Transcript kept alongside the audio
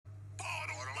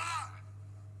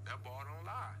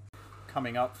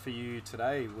coming up for you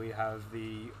today. We have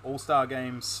the All-Star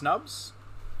Game snubs.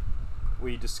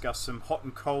 We discuss some hot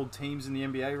and cold teams in the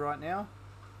NBA right now.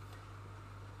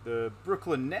 The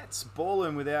Brooklyn Nets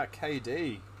balling without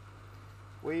KD.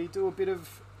 We do a bit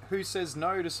of who says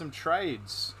no to some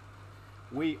trades.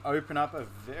 We open up a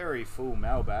very full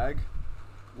mailbag.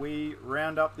 We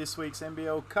round up this week's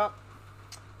NBL Cup.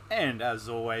 And as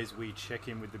always, we check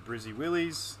in with the Brizzy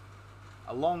Willies,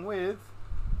 along with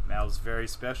Mal's very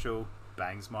special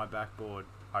Bangs My Backboard.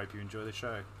 Hope you enjoy the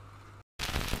show.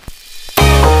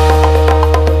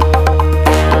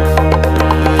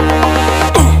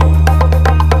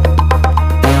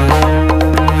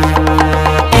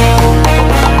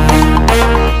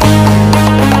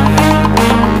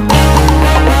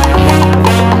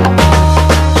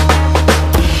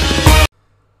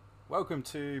 Welcome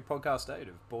to Podcast 8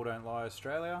 of Ball Don't Lie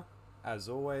Australia. As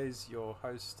always, your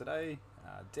host today,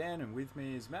 Dan, and with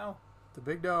me is Mal. The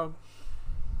big dog.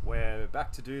 We're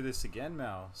back to do this again,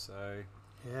 Mal. So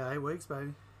yeah, 8 weeks,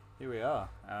 baby. Here we are.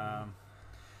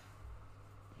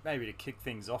 Maybe to kick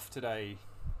things off today,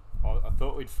 I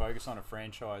thought we'd focus on a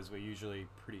franchise we're usually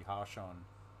pretty harsh on.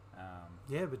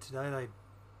 Yeah, but today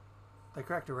they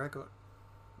cracked a record.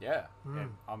 Yeah,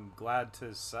 and I'm glad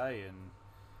to say, and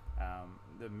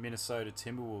the Minnesota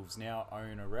Timberwolves now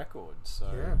own a record. So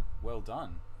yeah. Well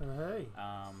done. Hey.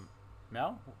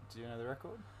 Mel, do you know the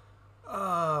record?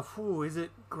 Is it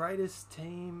greatest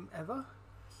team ever?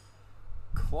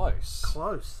 Close.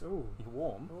 Close. Oh, You're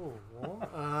warm. Oh,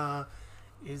 warm.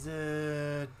 Is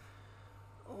it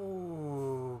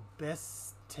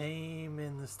best team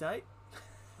in the state?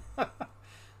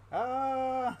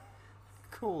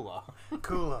 Cooler.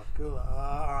 Cooler.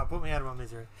 All right, put me out of my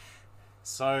misery.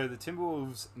 So the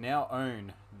Timberwolves now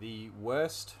own the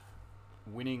worst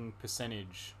winning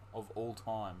percentage of all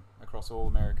time across all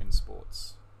American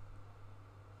sports.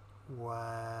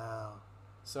 Wow.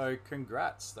 So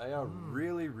congrats. They are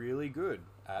really, really good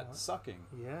at sucking.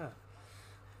 Yeah.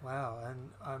 Wow.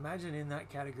 And I imagine in that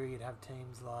category you'd have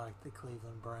teams like the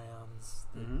Cleveland Browns,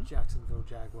 the Jacksonville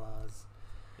Jaguars.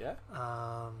 Yeah.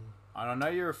 And I know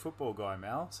you're a football guy,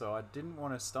 Mal, so I didn't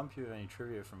want to stump you with any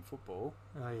trivia from football.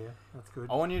 Oh, yeah. That's good.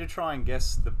 I want you to try and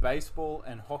guess the baseball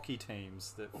and hockey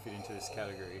teams that fit into this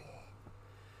category.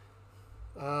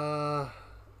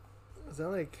 There's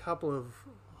only a couple of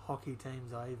hockey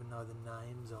teams I even know the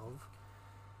names of.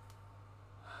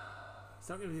 It's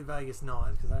not going to be the Vegas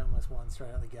Knights because they almost won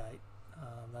straight out the gate.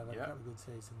 They've had a couple of good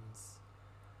seasons.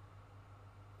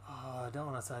 I don't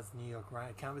want to say it's New York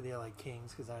Rangers. It can't be the LA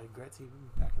Kings because they had Gretzky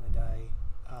back in the day.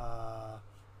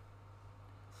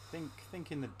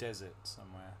 Think in the desert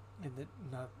somewhere.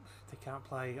 No, they can't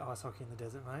play ice hockey in the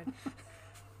desert, mate.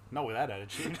 Not with that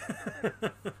attitude.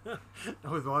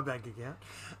 Not with my bank account.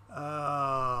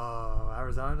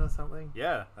 Arizona something?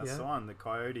 Yeah, that's the one. The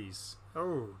Coyotes.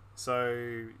 Oh.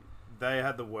 So they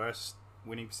had the worst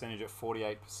winning percentage at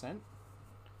 48%.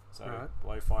 So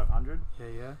below 500.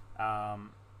 Yeah.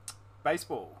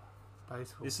 Baseball.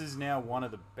 Baseball. This is now one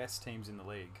of the best teams in the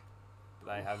league.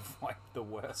 They have like the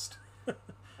worst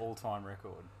all-time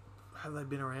record. Have they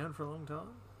been around for a long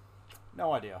time?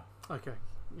 No idea. Okay.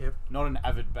 Yep. Not an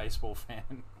avid baseball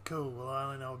fan. Cool. Well, I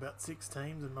only know about 6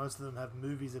 teams, and most of them have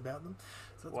movies about them,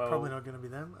 so it's probably not going to be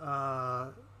them.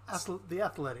 The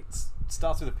Athletics. It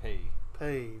starts with a P.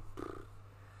 P.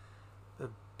 The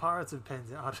Pirates of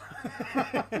Penzance.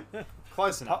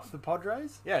 Close enough. The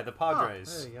Padres? Yeah, the Padres.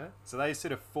 Oh, there you go. So they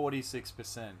sit at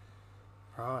 46%.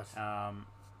 Right.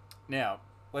 Now,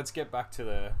 let's get back to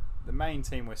the main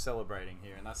team we're celebrating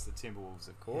here, and that's the Timberwolves,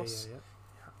 of course. Yeah.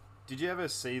 Did you ever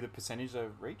see the percentage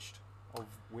they've reached of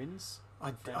wins?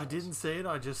 I didn't see it.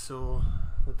 I just saw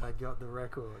that they got the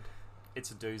record. It's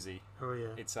a doozy. Oh, yeah.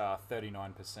 It's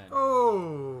 39%.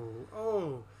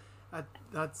 Oh.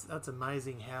 That's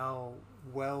amazing how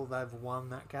well they've won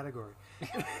that category.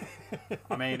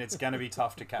 I mean, it's going to be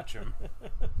tough to catch them.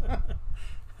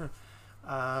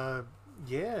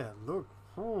 Yeah, look.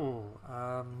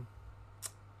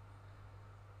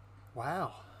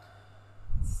 Wow.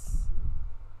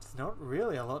 It's not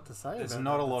really a lot to say There's about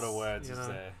not that. a lot of words, is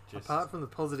there? Apart from the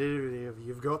positivity of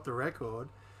you've got the record,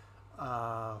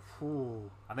 I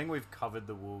think we've covered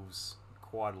the Wolves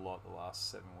quite a lot the last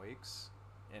 7 weeks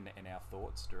in our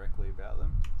thoughts directly about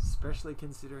them. Especially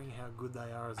considering how good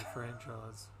they are as a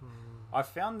franchise. I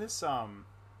found this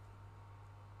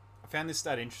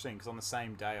stat interesting because on the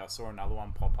same day I saw another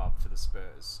one pop up for the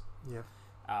Spurs. Yeah.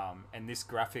 And this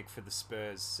graphic for the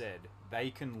Spurs said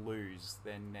they can lose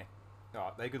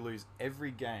they could lose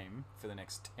every game for the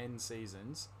next 10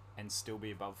 seasons and still be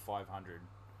above 500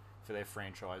 for their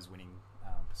franchise winning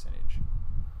percentage.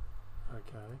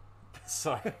 Okay.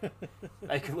 So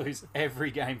they could lose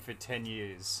every game for 10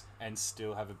 years and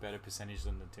still have a better percentage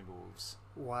than the Timberwolves.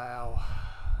 Wow,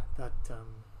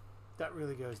 that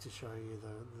really goes to show you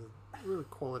the real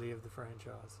quality of the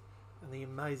franchise and the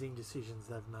amazing decisions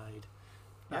they've made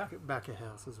back of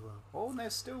house as well. Well, and they're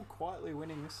still quietly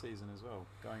winning this season as well,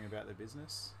 going about their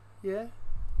business. Yeah,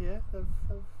 they've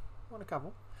won a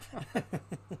couple.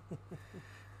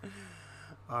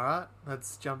 All right,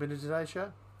 let's jump into today's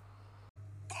show.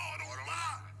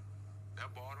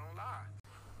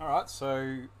 All right,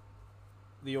 so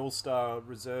the All-Star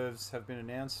reserves have been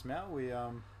announced now. We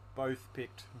both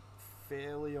picked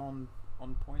fairly on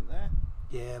point there.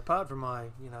 Yeah, apart from my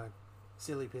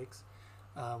silly picks,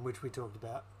 which we talked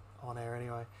about on air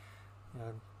anyway.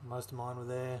 Most of mine were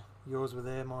there. Yours were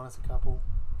there, minus a couple.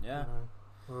 Yeah.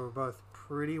 We were both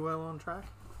pretty well on track.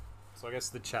 So I guess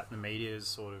the chat in the media has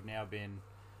sort of now been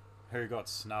who got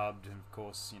snubbed, and of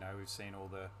course, we've seen all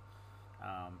the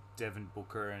Devin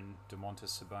Booker and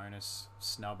Domantas Sabonis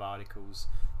snub articles.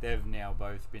 They've now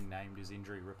both been named as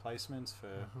injury replacements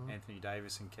for Anthony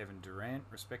Davis and Kevin Durant,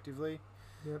 respectively.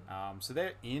 Yep. So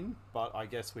they're in, but I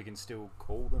guess we can still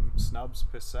call them snubs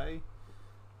per se.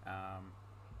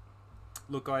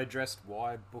 Look, I addressed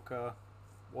why Booker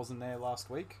wasn't there last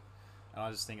week, and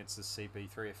I just think it's the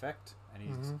CP3 effect, and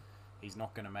he's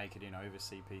not going to make it in over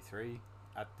CP3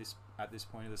 at this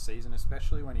point of the season,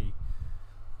 especially when he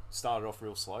started off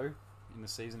real slow in the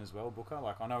season as well. Booker,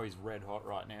 I know he's red hot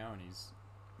right now, and he's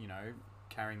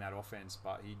carrying that offense,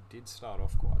 but he did start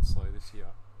off quite slow this year.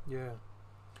 Yeah.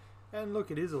 And look,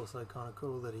 it is also kind of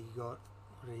cool that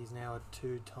he's now a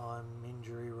 2-time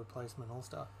injury replacement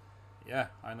All-Star. Yeah,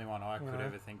 only one I could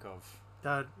ever think of.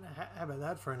 How about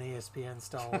that for an ESPN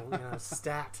style,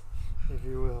 stat, if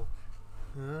you will.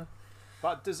 Huh?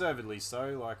 But deservedly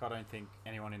so. I don't think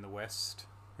anyone in the West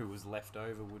who was left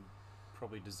over would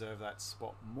probably deserve that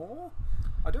spot more.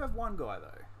 I do have one guy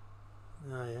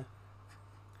though. Oh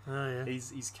yeah.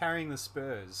 He's carrying the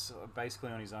Spurs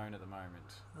basically on his own at the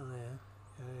moment. Oh yeah.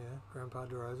 Grandpa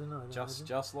DeRozan.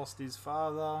 Just lost his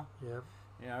father. Yep.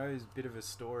 There's a bit of a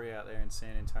story out there in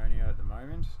San Antonio at the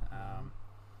moment.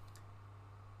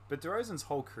 But DeRozan's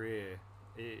whole career,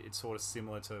 it's sort of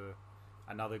similar to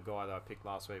another guy that I picked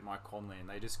last week, Mike Conley, and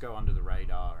they just go under the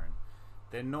radar, and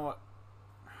they're not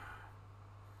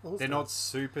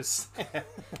super.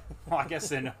 Well, I guess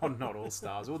they're not all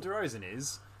stars. Well, DeRozan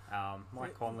is.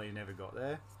 Mike Conley never got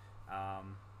there,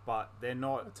 but they're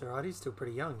not. That's alright. He's still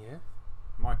pretty young, yeah.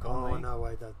 Mike Conley. Oh no,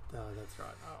 wait. That's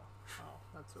right. Oh,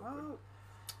 that's all good.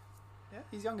 Yeah,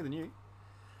 he's younger than you.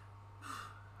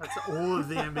 That's all of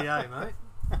the NBA, mate.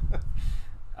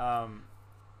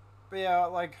 But yeah,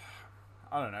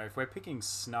 I don't know. If we're picking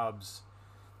snubs,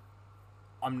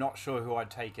 I'm not sure who I'd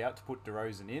take out to put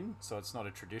DeRozan in, so it's not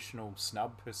a traditional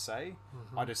snub per se.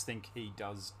 I just think he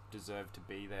does deserve to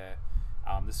be there.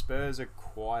 The Spurs are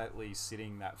quietly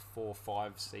sitting that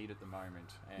 4-5 seed at the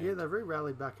moment. And yeah, they've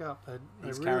rallied back up.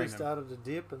 They really started to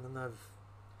dip, and then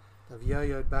they've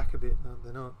yo-yoed back a bit.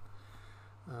 They're not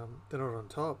on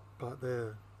top, but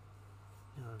they're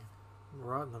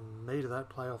right in the meat of that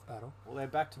playoff battle. Well, they're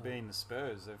back to being the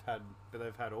Spurs.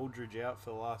 They've had Aldridge out for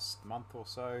the last month or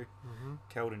so.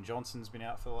 Keldon Johnson's been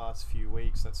out for the last few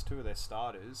weeks. That's two of their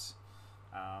starters.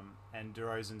 And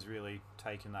DeRozan's really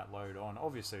taken that load on.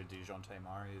 Obviously, DeJounte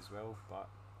Murray as well, but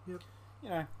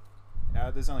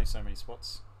there's only so many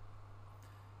spots.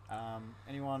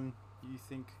 Anyone you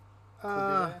think could be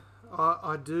there?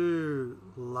 I do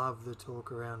love the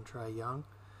talk around Trae Young,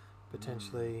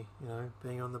 potentially,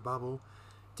 being on the bubble.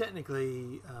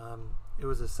 Technically, it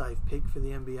was a safe pick for the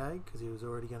NBA because he was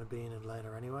already going to be in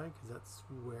Atlanta anyway, because that's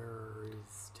where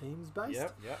his team's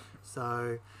based. Yep.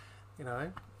 So,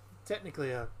 technically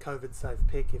a COVID safe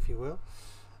pick, if you will.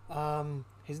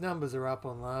 His numbers are up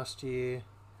on last year,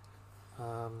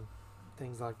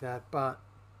 things like that, but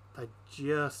they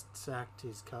just sacked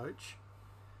his coach.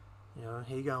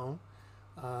 He gone.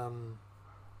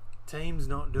 Team's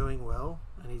not doing well,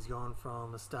 and he's gone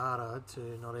from a starter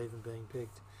to not even being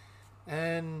picked.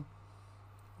 And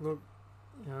look,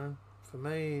 for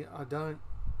me, I don't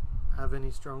have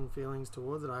any strong feelings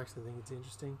towards it. I actually think it's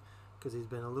interesting because he's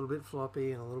been a little bit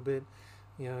floppy and a little bit,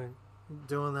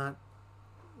 doing that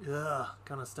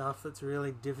kind of stuff that's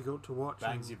really difficult to watch.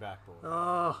 Bangs your backboard.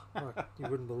 Oh, like you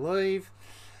wouldn't believe.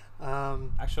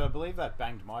 Actually, I believe that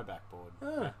banged my backboard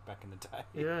back in the day.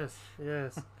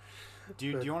 Yes. Do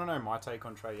you want to know my take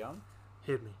on Trae Young?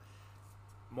 Hit me.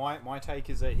 My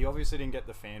take is that he obviously didn't get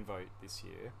the fan vote this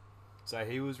year, so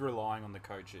he was relying on the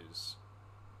coaches.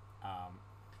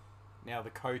 Now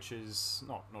the coaches,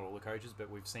 not all the coaches,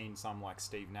 but we've seen some like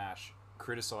Steve Nash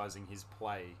criticising his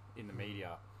play in the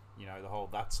media. You know, the whole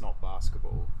 "that's not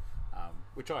basketball,"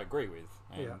 which I agree with.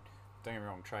 And don't get me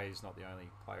wrong, Trey's not the only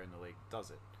player in the league that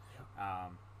does it.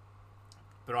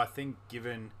 But I think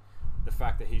given the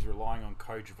fact that he's relying on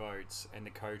coach votes and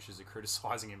the coaches are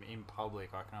criticising him in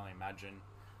public, I can only imagine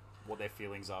what their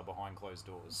feelings are behind closed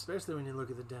doors. Especially when you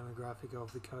look at the demographic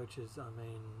of the coaches. I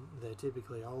mean, they're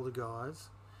typically older guys.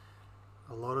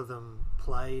 A lot of them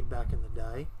played back in the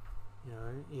day, you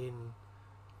know, in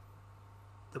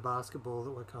the basketball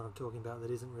that we're kind of talking about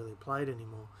that isn't really played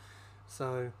anymore.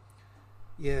 So,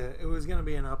 yeah, it was going to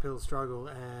be an uphill struggle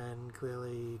and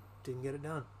clearly didn't get it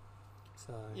done.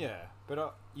 So yeah,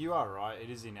 but you are right. It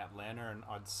is in Atlanta, and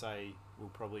I'd say we'll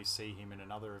probably see him in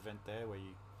another event there where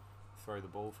you throw the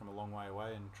ball from a long way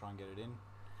away and try and get it in.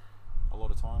 A lot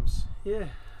of times. Yeah,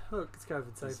 look, it's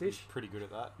COVID safe-ish. He's pretty good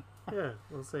at that. Yeah,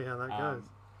 we'll see how that goes.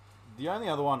 The only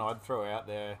other one I'd throw out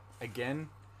there, again,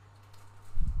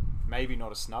 maybe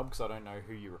not a snub because I don't know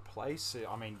who you replace.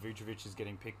 I mean, Vucevic is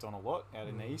getting picked on a lot out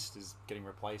in the East, is getting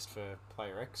replaced for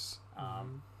Player X.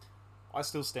 I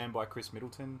still stand by Chris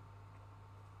Middleton.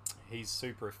 He's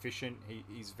super efficient.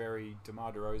 He's very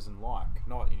DeMar DeRozan-like,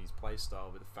 not in his play style,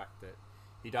 but the fact that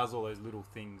he does all those little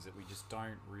things that we just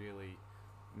don't really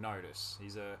notice.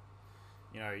 He's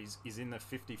he's in the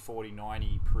 50, 40,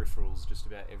 90 peripherals just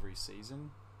about every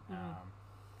season,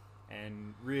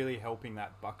 and really helping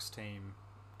that Bucks team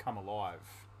come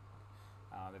alive.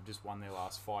 They've just won their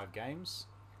last 5 games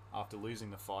after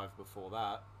losing the 5 before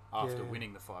that, after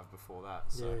winning the 5 before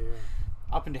that. So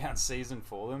up and down season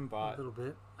for them, but a little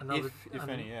bit. If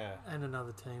any, and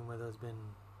another team where there's been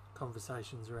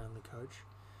conversations around the coach.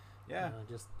 Yeah,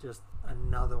 just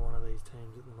another one of these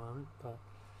teams at the moment. But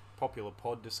popular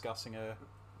pod discussing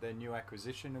their new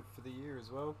acquisition for the year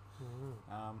as well.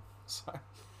 So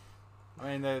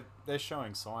I mean they're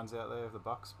showing signs out there of the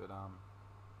Bucks, but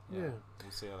we'll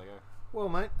see how they go. Well,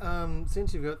 mate,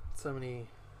 since you've got so many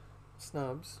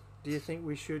snubs, do you think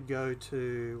we should go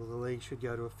to, the league should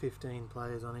go to a 15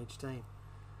 players on each team?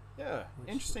 Yeah,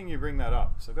 interesting you bring that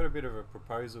up. So I've got a bit of a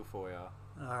proposal for you.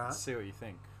 All right. Let's see what you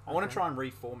think. I want to try and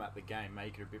reformat the game,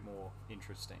 make it a bit more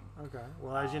interesting. Okay.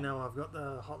 Well, as you know, I've got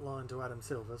the hotline to Adam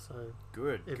Silver, so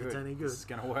good. It's any good, this is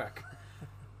going to work.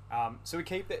 So we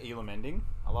keep the Elam ending.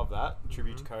 I love that.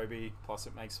 Tribute to Kobe. Plus,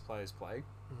 it makes the players play.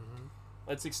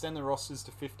 Let's extend the rosters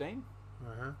to 15.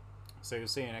 So you'll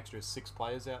see an extra 6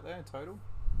 players out there total.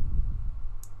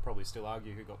 Probably still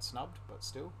argue who got snubbed, but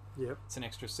still. Yep. It's an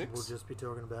extra 6. We'll just be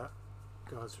talking about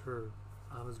guys who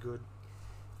aren't as good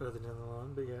further down the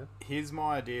line, but yeah. Here's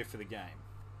my idea for the game.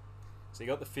 So you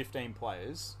got the 15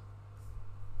 players.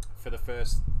 For the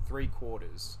first 3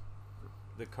 quarters,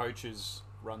 the coaches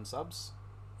run subs.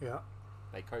 Yeah.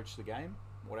 They coach the game,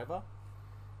 whatever.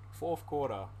 4th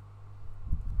quarter,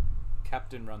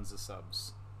 captain runs the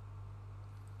subs.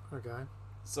 Okay.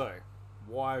 So,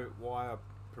 why I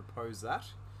propose that?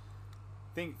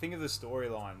 Think of the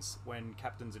storylines when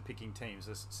captains are picking teams.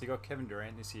 So you got Kevin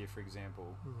Durant this year, for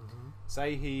example.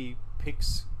 Say he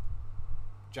picks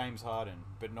James Harden,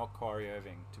 but not Kyrie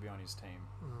Irving to be on his team.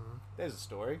 There's a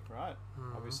story, right?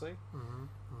 Obviously.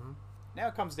 Now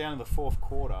it comes down to the 4th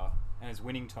quarter, and it's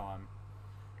winning time,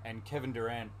 and Kevin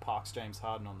Durant parks James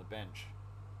Harden on the bench.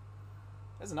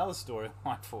 There's another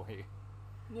storyline for you.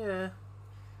 Yeah.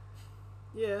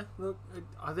 Yeah, look,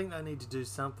 I think they need to do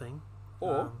something.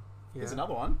 Or, here's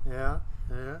another one. Yeah.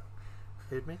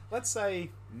 Hit me. Let's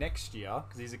say next year,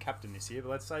 because he's a captain this year, but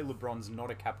let's say LeBron's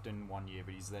not a captain one year,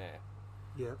 but he's there.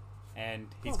 Yep.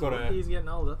 And he's getting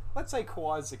older. Let's say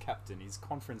Kawhi's the captain, he's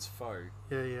conference foe.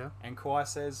 Yeah. And Kawhi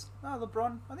says, "No,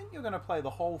 LeBron, I think you're going to play the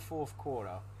whole 4th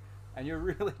quarter. And you're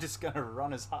really just going to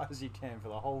run as hard as you can for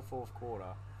the whole 4th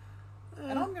quarter.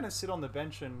 And I'm going to sit on the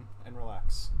bench and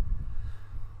relax."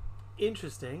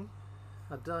 Interesting.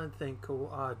 I don't think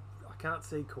I can't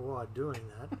see Kawhi doing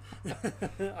that.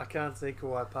 I can't see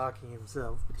Kawhi parking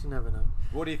himself, but you never know.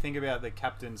 What do you think about the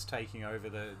captains taking over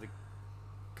the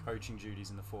coaching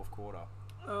duties in the 4th quarter?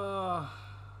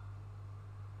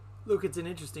 Look, it's an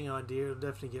interesting idea. It'll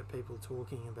definitely get people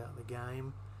talking about the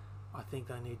game. I think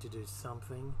they need to do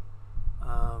something.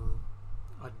 For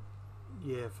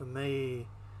me,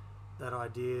 that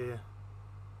idea,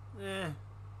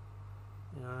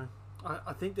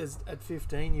 I think there's at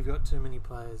 15 you've got too many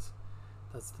players.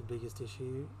 That's the biggest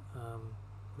issue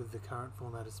with the current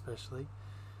format, especially.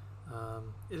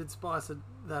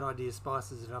 That idea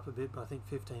spices it up a bit, but I think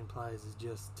 15 players is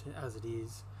just as it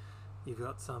is. You've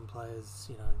got some players,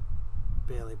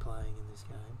 barely playing in this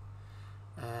game,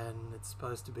 and it's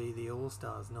supposed to be the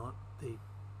all-stars, not the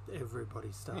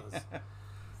everybody stars.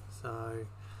 So,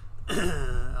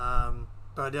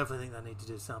 But I definitely think they need to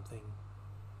do something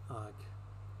like,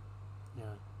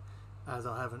 as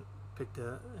I haven't picked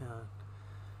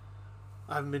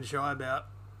I haven't been shy about,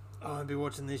 I won't be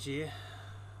watching this year.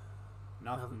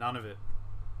 None of it.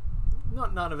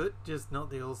 Not none of it, just not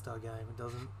the All-Star game. It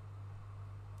doesn't,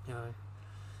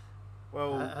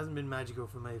 Well, it hasn't been magical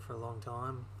for me for a long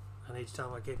time. And each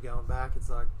time I keep going back, it's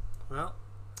like, well,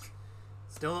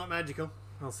 still not magical.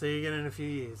 I'll see you again in a few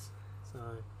years. So,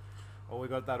 well, we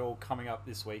got that all coming up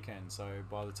this weekend. So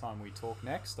by the time we talk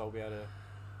next, I'll be able to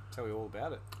tell you all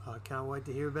about it. I can't wait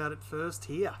to hear about it first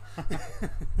here. Ball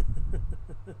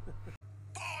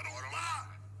don't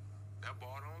lie. That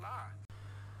ball don't lie.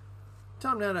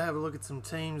 Time now to have a look at some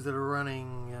teams that are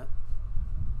running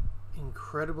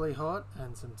incredibly hot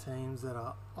and some teams that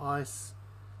are ice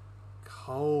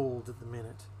cold at the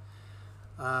minute.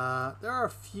 There are a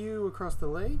few across the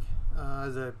league,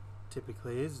 as there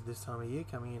typically is this time of year,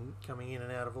 coming in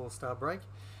and out of All-Star break.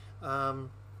 Dan,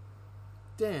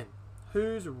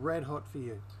 who's red hot for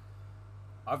you?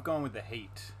 I've gone with the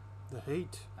Heat. The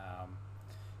Heat.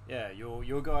 Yeah,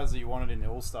 your guys that you wanted in the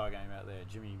All-Star game out there,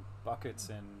 Jimmy Buckets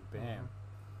and Bam.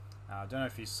 I don't know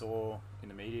if you saw in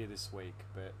the media this week,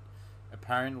 but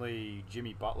apparently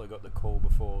Jimmy Butler got the call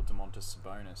before Domantas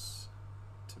Sabonis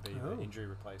to be the injury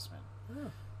replacement.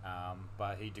 Yeah.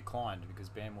 But he declined because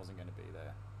Bam wasn't going to be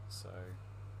there. So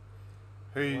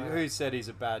who said he's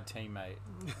a bad teammate?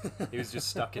 He was just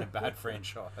stuck in a bad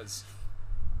franchise,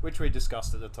 which we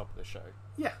discussed at the top of the show.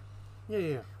 Yeah.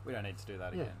 We don't need to do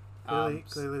that Yeah. again.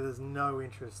 Clearly there's no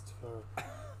interest for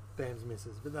Bam's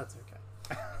misses, but that's okay.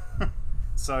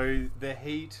 So the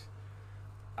Heat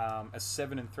are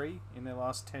 7-3 in their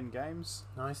last 10 games,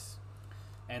 Nice.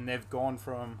 and they've gone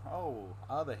from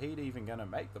are the Heat even going to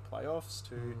make the playoffs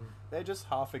to they're just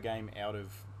half a game out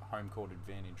of home court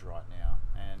advantage right now.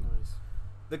 And Nice.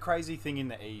 the crazy thing in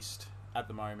the East at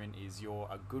the moment is you're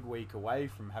a good week away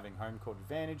from having home court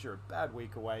advantage, or a bad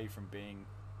week away from being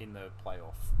in the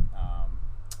playoff.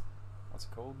 What's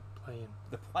it called? Play-in.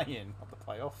 The play-in, not the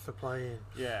playoff. For play-in.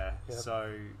 Yeah. Yep.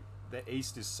 So the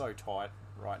East is so tight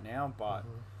right now, but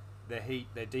the Heat,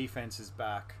 their defense is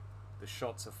back, the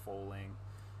shots are falling,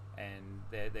 and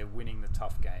they're winning the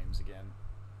tough games again.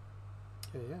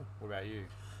 Yeah. What about you?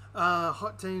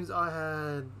 Hot teams I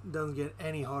had doesn't get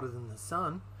any hotter than the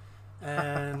Sun,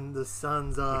 and the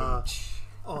Suns are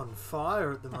on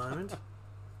fire at the moment.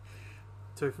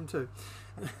 2 from 2.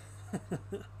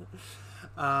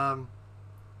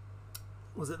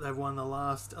 Was it they've won the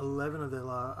last 11 of their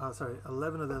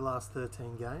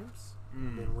 13 games.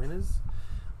 They've been winners.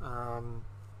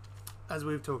 As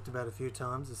we've talked about a few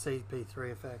times, the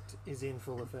CP3 effect is in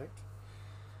full effect.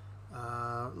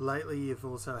 Lately, you've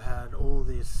also had all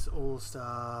this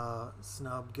All-Star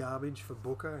snub garbage for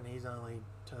Booker, and he's only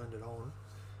turned it on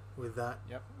with that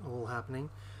all happening.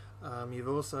 You've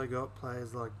also got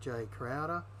players like Jay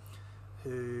Crowder,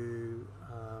 who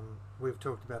we've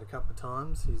talked about a couple of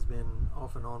times. He's been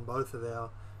off and on both of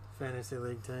our fantasy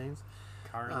league teams.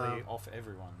 Currently off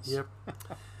everyone's. Yep.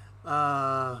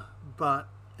 But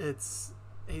he's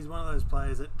one of those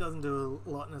players that doesn't do a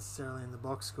lot necessarily in the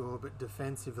box score, but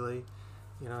defensively,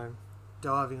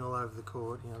 diving all over the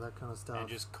court, that kind of stuff. And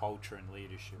just culture and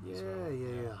leadership as well.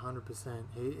 Yeah, 100%.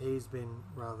 He's been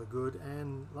rather good,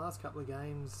 and last couple of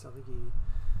games, I think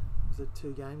was it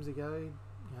 2 games ago,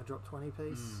 dropped 20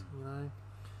 piece,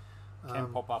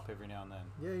 Can pop up every now and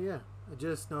then. Yeah.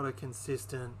 Just not a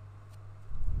consistent,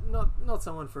 not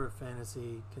someone for a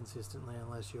fantasy consistently,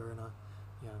 unless you're in a,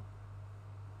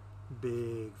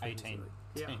 big 18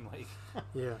 team league.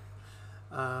 Yeah.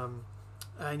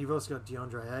 And you've also got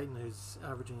DeAndre Ayton, who's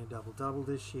averaging a double-double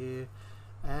this year.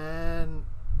 And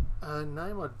a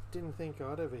name I didn't think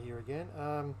I'd ever hear again.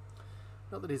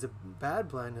 Not that he's a bad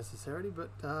player necessarily, but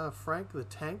Frank the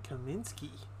Tank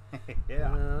Kaminsky.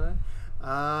 Yeah.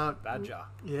 Badger.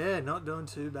 Yeah, not doing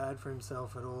too bad for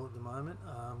himself at all at the moment.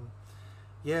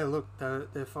 Yeah, look,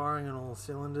 they're firing on all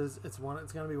cylinders. It's going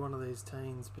to be one of these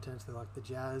teams, potentially like the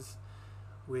Jazz,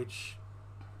 which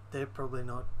they're probably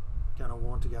not going to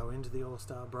want to go into the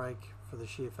All-Star break for the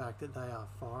sheer fact that they are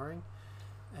firing,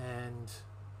 and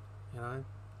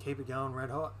keep it going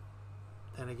red hot.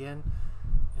 Then again,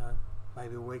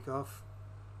 maybe a week off.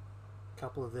 A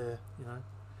couple of their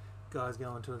guys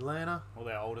going to Atlanta. Well,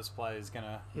 their oldest player is going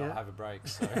to not have a break.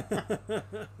 So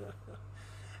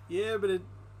yeah, but I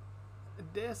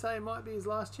dare say it might be his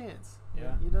last chance.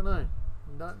 Yeah. You don't know.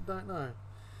 Don't know.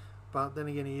 But then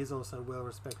again, he is also well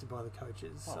respected by the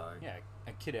coaches. Oh, so yeah,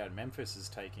 a kid out of Memphis is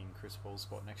taking Chris Paul's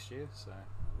spot next year. So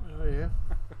oh yeah,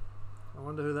 I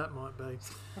wonder who that might be.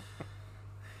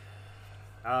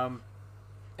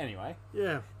 Anyway,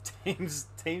 Yeah.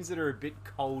 teams that are a bit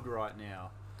cold right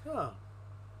now. Oh.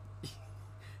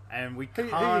 And we Who you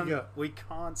can't got? we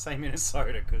can't say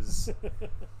Minnesota because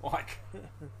like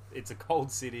it's a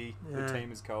cold city. Yeah. The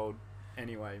team is cold.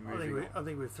 Anyway, moving on. I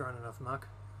think we've thrown enough muck.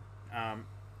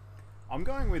 I'm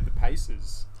going with the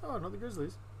Pacers. Oh, not the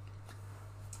Grizzlies.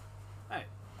 Hey,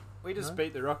 we just No?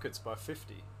 beat the Rockets by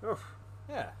 50. Oof.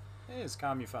 Yeah, here's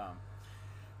calm your farm.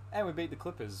 And we beat the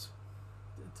Clippers.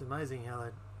 It's amazing how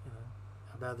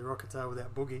how bad the Rockets are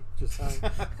without Boogie. Just saying.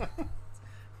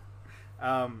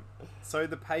 So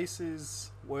the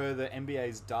Pacers were the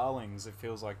NBA's darlings, it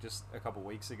feels like, just a couple of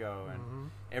weeks ago, and Mhm.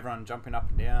 everyone jumping up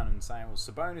and down and saying, well,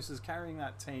 Sabonis is carrying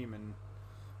that team, and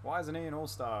why isn't he an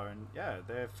all-star? And yeah,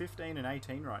 they're 15 and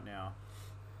 18 right now.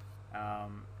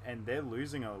 And they're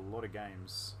losing a lot of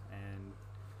games. And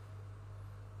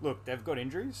look, they've got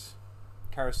injuries.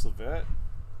 Karis LeVert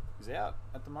is out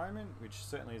at the moment, which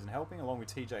certainly isn't helping, along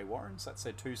with TJ Warren. So that's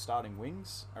their two starting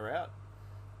wings are out.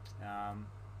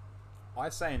 I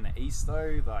say in the East,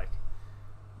 though, like,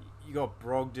 you got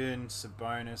Brogdon,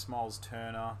 Sabonis, Miles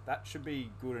Turner. That should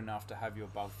be good enough to have you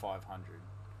above 500.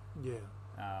 Yeah.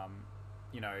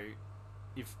 You know,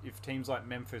 if teams like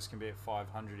Memphis can be at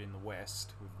 500 in the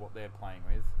West with what they're playing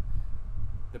with,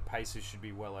 the Pacers should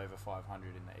be well over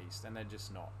 500 in the East, and they're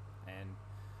just not. And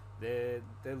they're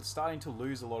starting to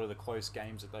lose a lot of the close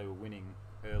games that they were winning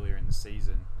earlier in the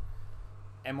season.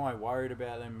 Am I worried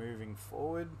about them moving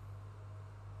forward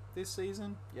this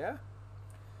season? Yeah.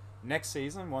 Next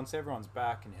season, once everyone's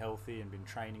back and healthy and been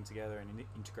training together and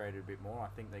integrated a bit more, I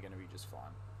think they're going to be just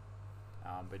fine.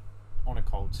 But on a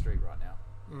cold streak right now.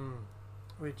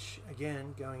 Which,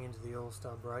 again, going into the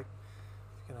All-Star break,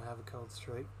 if you're going to have a cold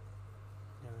streak,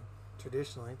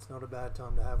 traditionally it's not a bad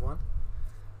time to have one.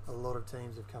 A lot of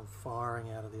teams have come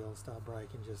firing out of the All-Star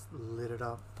break and just lit it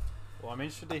up. Well, I'm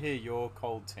interested to hear your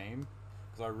cold team,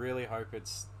 because I really hope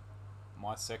it's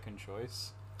my second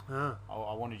choice. I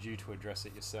wanted you to address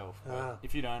it yourself. But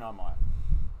if you don't, I might.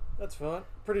 That's fine.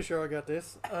 Pretty sure I got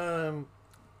this.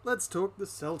 Let's talk the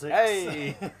Celtics.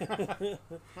 Hey!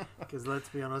 Because let's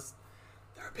be honest,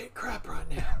 they're a bit crap right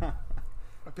now.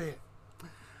 A bit.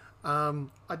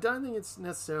 I don't think it's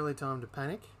necessarily time to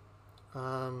panic.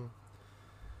 I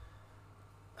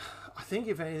think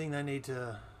if anything, they need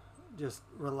to just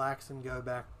relax and go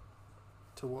back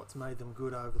to what's made them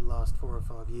good over the last 4 or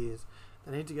 5 years.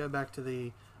 They need to go back to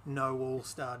the no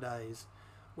all-star days,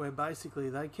 where basically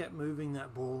they kept moving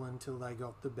that ball until they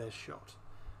got the best shot.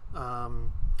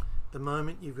 The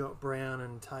moment you've got Brown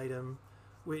and Tatum,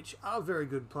 which are very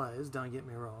good players, don't get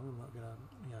me wrong, I'm not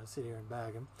going to sit here and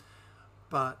bag them,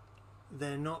 but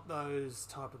they're not those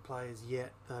type of players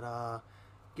yet that are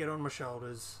get on my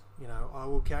shoulders, I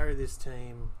will carry this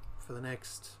team for the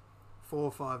next 4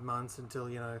 or 5 months until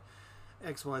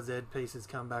XYZ pieces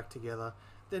come back together.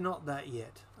 They're not that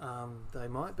yet. They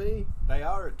might be. They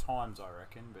are at times, I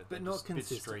reckon, but they're not just a bit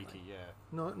consistently. streaky, yeah.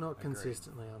 Not Agreed.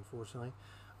 consistently, unfortunately.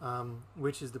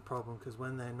 Which is the problem, because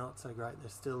when they're not so great, they're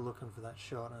still looking for that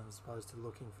shot as opposed to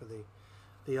looking for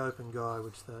the open guy,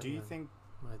 which Do you think,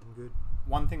 made them good.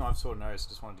 one thing I've sort of noticed,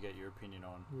 just wanted to get your opinion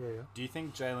on, Yeah. do you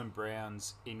think Jaylen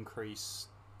Brown's increased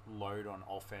load on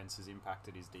offense has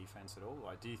impacted his defense at all?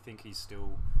 Like, do you think he's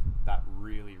still that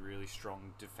really, really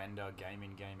strong defender, game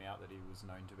in, game out, that he was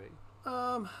known to be?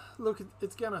 Look,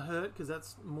 it's going to hurt because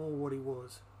that's more what he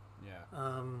was. Yeah.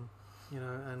 And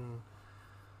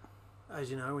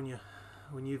as you know,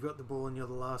 when you've got the ball and you're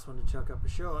the last one to chuck up a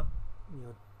shot,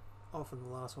 you're often the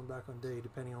last one back on D,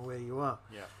 depending on where you are.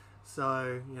 Yeah.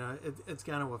 So, it's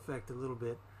going to affect a little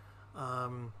bit.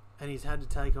 And he's had to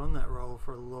take on that role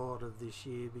for a lot of this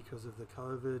year because of the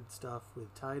COVID stuff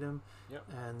with Tatum. Yep.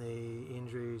 And the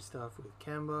injury stuff with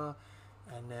Kemba.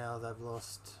 And now they've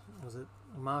lost,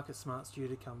 Marcus Smart's due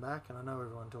to come back. And I know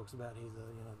everyone talks about he's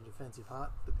the defensive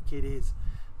heart, but the kid is.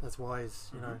 That's why he's,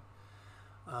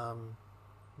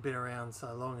 been around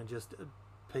so long and just a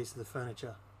piece of the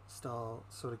furniture style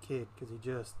sort of kid, because he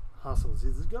just hustles.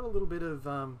 He's got a little bit of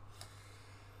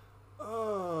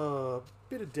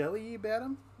deli about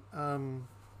him.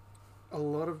 A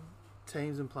lot of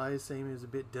teams and players see him as a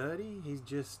bit dirty. He's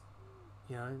just,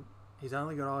 he's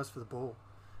only got eyes for the ball.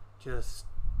 Just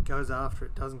goes after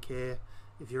it, doesn't care.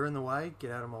 If you're in the way,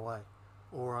 get out of my way,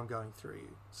 or I'm going through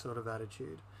you, sort of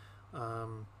attitude.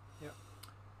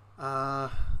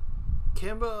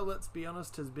 Kemba, let's be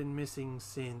honest, has been missing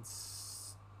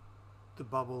since the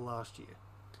bubble last year.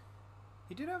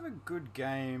 He did have a good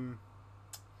game.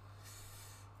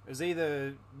 It was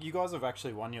either... You guys have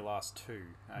actually won your last two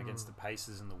against the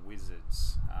Pacers and the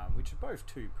Wizards, which are both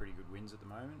two pretty good wins at the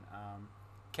moment.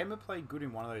 Kemba played good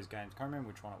in one of those games. Can't remember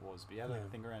which one it was, but he had, Yeah. I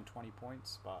think, around 20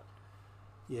 points, but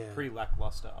Yeah. pretty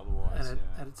lackluster otherwise. and it,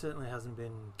 yeah. and it certainly hasn't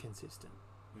been consistent.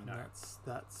 And No.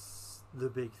 that's the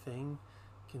big thing,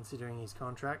 considering his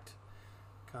contract.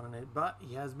 Kind of need, but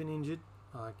he has been injured.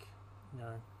 Like,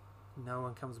 no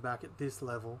one comes back at this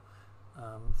level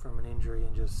from an injury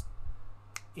and just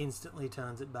instantly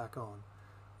turns it back on.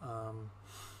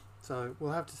 So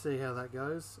we'll have to see how that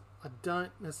goes. I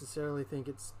don't necessarily think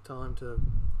it's time to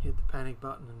hit the panic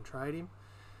button and trade him.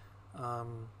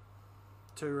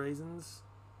 2 reasons.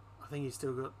 I think he's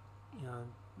still got,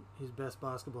 his best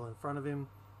basketball in front of him,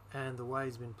 and the way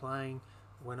he's been playing,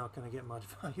 we're not going to get much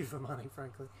value for money,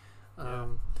 frankly.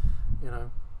 And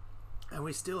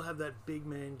we still have that big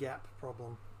man gap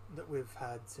problem that we've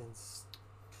had since.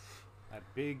 That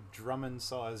big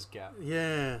Drummond-sized gap.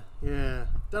 Yeah. Don't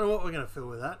know what we're going to fill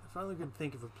with that. If only we could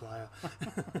think of a player.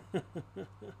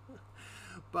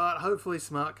 But hopefully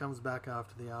Smart comes back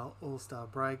after the All-Star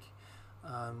break.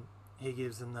 He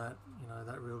gives them that,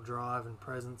 that real drive and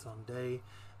presence on D,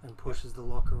 and pushes the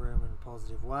locker room in a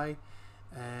positive way.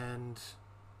 And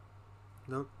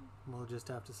look, we'll just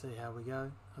have to see how we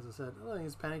go. As I said, I don't think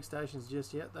it's panic stations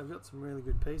just yet. They've got some really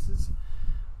good pieces,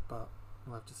 but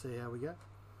we'll have to see how we go.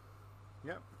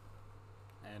 Yep.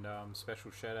 And special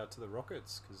shout out to the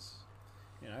Rockets, because,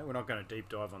 we're not going to deep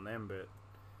dive on them, but,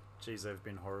 geez, they've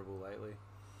been horrible lately.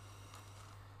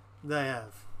 They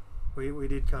have. We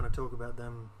did kind of talk about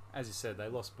them. As you said, they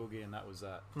lost Boogie, and that was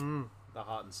that. The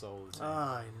heart and soul of the team.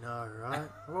 I know, right?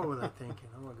 What were they thinking?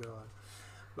 Oh my god.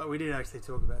 But we did actually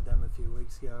talk about them a few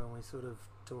weeks ago, and we sort of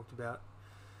talked about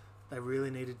they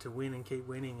really needed to win and keep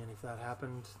winning, and if that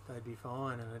happened, they'd be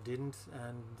fine, and it didn't,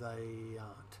 and they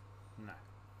aren't. No.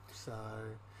 So,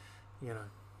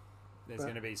 There's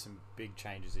going to be some big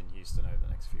changes in Houston over the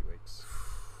next few weeks.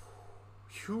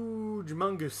 Huge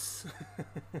mungus.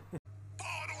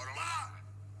 Ball don't lie.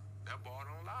 That ball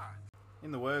don't lie.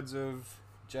 In the words of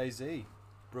Jay-Z,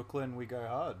 Brooklyn, we go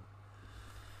hard.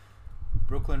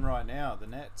 Brooklyn right now, the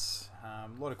Nets, a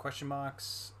lot of question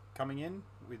marks coming in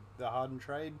with the Harden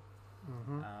trade.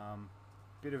 Mm-hmm.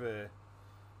 Bit of a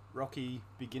rocky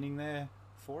beginning there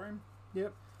for him.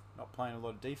 Yep. Not playing a lot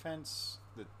of defense,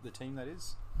 the team that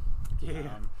is.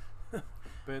 Yeah.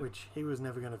 But Which he was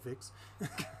never going to fix.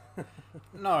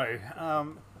 no.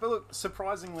 But look,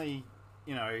 surprisingly,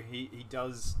 he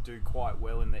does do quite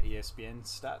well in the ESPN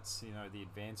stats, the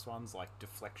advanced ones like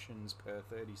deflections per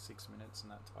 36 minutes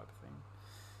and that type of thing.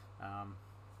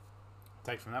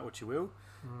 Take from that what you will.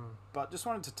 But just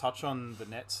wanted to touch on the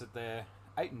Nets that they're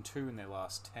 8-2 in their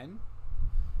last 10,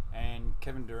 and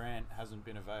Kevin Durant hasn't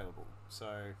been available.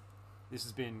 So this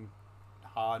has been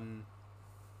Harden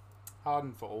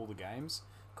for all the games.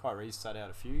 Kyrie's sat out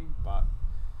a few, but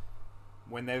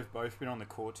when they've both been on the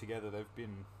court together, they've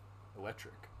been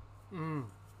electric.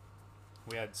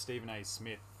 We had Stephen A.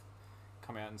 Smith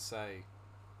come out and say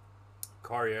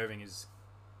Kyrie Irving is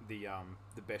the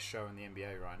best show in the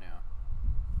NBA right now.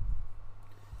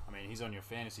 I mean, he's on your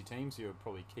fantasy team, so you're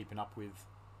probably keeping up with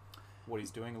what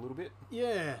he's doing a little bit.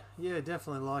 Yeah,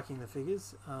 definitely liking the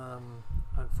figures.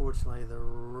 Unfortunately, the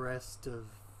rest of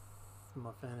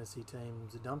my fantasy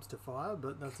team's a dumpster fire,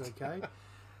 but that's okay.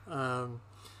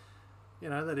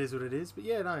 That is what it is. But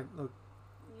yeah, no, look,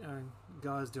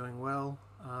 guys doing well.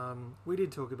 We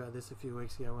did talk about this a few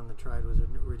weeks ago when the trade was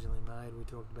originally made. We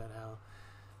talked about how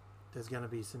there's going to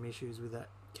be some issues with that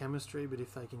chemistry, but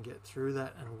if they can get through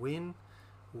that and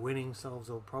winning solves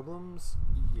all problems.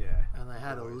 Yeah. And they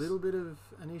had always. a little bit of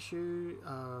an issue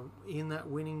in that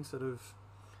winning sort of.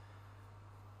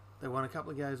 They won a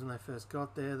couple of games when they first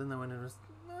got there. Then they went in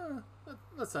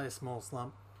let's say a small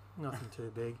slump, nothing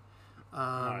too big. No,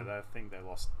 I think they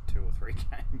lost 2 or 3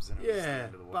 games. And it was the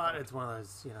end of the World but Cup. it's one of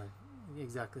those,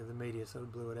 exactly. The media sort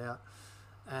of blew it out,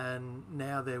 and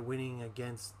now they're winning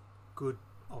against good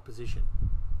opposition.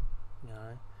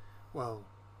 Well,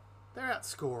 they're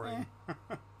outscoring.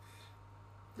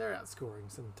 They're outscoring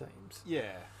some teams.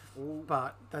 Yeah. Well,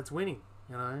 But that's winning,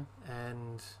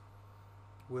 and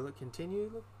will it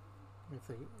continue? Look, if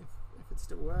it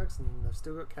still works, and they've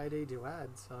still got KD to add,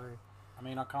 so I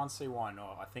mean, I can't see why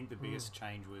not. I think the biggest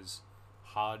change was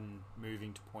Harden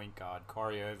moving to point guard,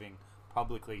 Kyrie Irving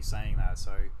publicly saying that.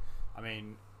 So, I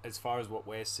mean, as far as what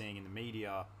we're seeing in the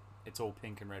media, it's all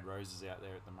pink and red roses out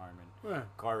there at the moment. yeah.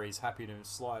 Kyrie's happy to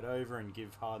slide over and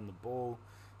give Harden the ball.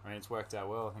 I mean, it's worked out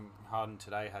well. I think Harden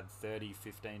today had 30,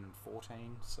 15, and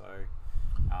 14. So,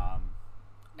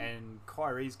 and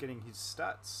Kyrie's getting his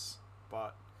stats.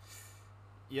 But,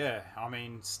 yeah, I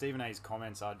mean, Stephen A's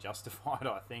comments are justified,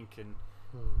 I think. And,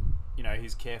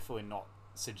 he's careful in not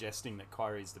suggesting that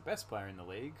Kyrie's the best player in the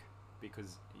league.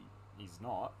 because he's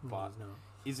not. No, But he's not.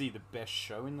 is he the best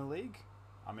show in the league?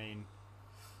 I mean,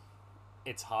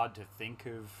 it's hard to think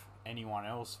of anyone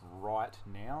else right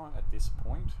now at this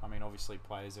point. I mean, obviously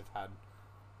players have had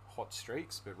hot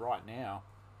streaks, but right now,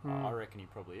 I reckon he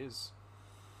probably is.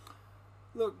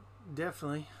 Look,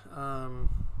 definitely.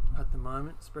 At the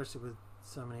moment, especially with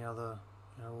so many other,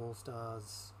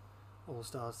 all-stars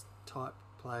type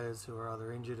players who are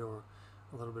either injured or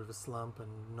a little bit of a slump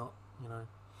and not,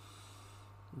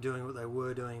 doing what they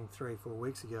were doing 3-4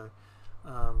 weeks ago.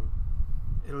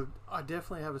 I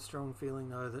definitely have a strong feeling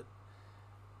though that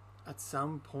at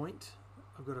some point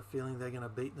I've got a feeling they're going to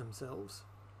beat themselves.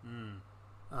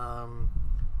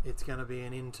 It's going to be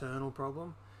an internal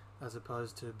problem as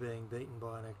opposed to being beaten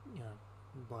by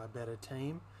by a better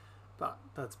team. But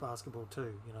that's basketball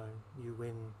too. You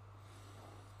win.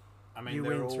 I mean, you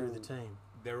win through the team.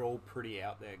 They're all pretty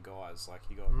out there guys. Like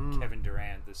you got Kevin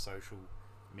Durant, the social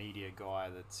media guy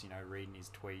that's reading his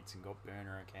tweets and got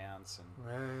burner accounts,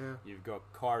 and you've got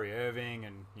Kyrie Irving,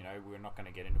 and we're not going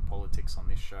to get into politics on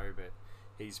this show, but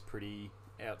he's pretty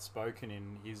outspoken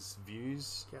in his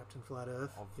views. Captain Flat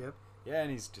Earth. Yep. Yeah,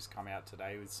 and he's just come out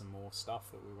today with some more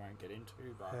stuff that we won't get into,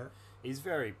 but he's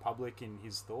very public in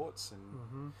his thoughts.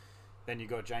 And then you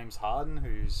got James Harden,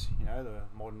 who's the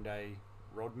modern day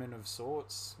Rodman of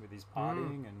sorts with his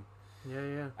partying and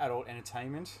adult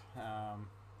entertainment.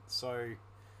 So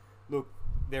look,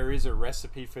 there is a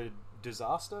recipe for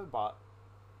disaster, but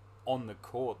on the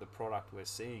court, the product we're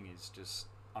seeing is just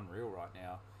unreal right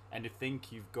now. And to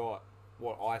think you've got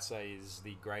what I say is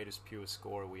the greatest pure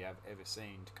scorer we have ever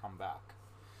seen to come back.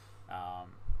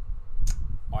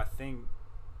 I think,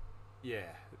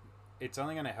 it's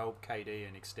only going to help KD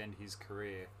and extend his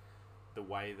career the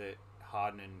way that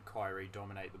Harden and Kyrie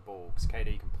dominate the ball, because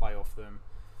KD can play off them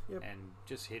and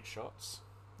just hit shots.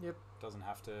 Yep. Doesn't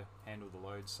have to handle the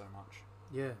load so much.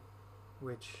 Yeah,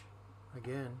 which,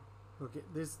 again, look,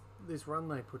 this run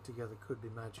they put together could be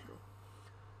magical.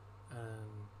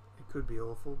 It could be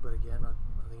awful, but again,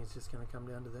 I think it's just going to come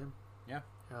down to them. Yeah.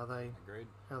 How they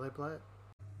play it.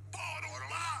 Ball don't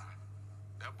lie.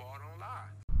 That ball don't lie.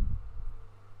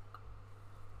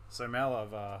 So Mel,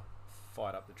 I've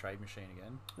fired up the trade machine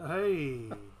again. Hey.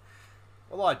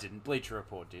 Well, I didn't. Bleacher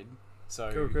Report did.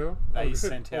 So Cool. they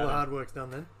sent out all the hard work's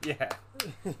done then. Yeah.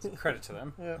 Credit to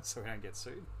them. Yeah. So we don't get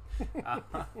sued.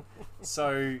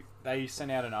 So they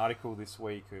sent out an article this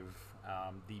week of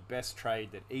the best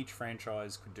trade that each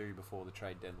franchise could do before the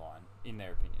trade deadline, in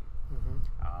their opinion.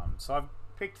 So I've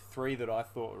picked 3 that I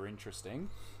thought were interesting.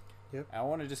 Yep. And I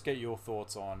want to just get your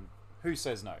thoughts on who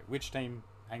says no. Which team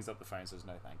hangs up the phone and says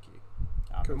no, thank you.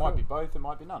 It might be both, it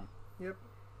might be none. Yep.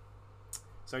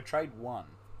 So trade 1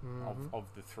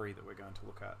 of the 3 that we're going to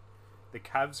look at. The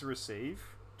Cavs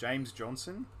receive James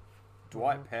Johnson,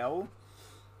 Dwight Powell,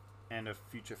 and a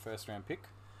future first-round pick.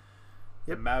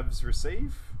 Yep. The Mavs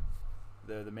receive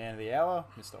the man of the hour,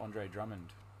 Mr. Andre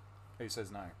Drummond. Who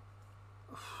says no?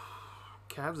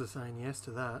 Cavs are saying yes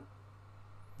to that.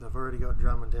 They've already got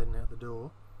Drummond heading out the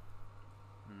door.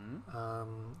 And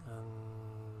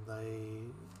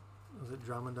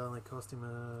Drummond only cost him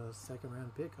a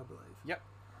second-round pick, I believe. Yep.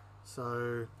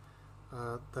 So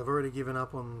they've already given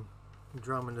up on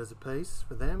Drummond as a piece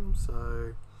for them.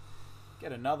 So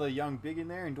get another young big in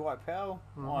there in Dwight Powell.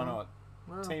 Why not?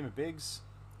 Well, Team of bigs.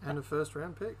 And a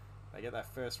first-round pick. They get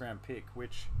that first-round pick,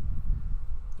 which...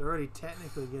 They're already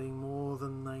technically getting more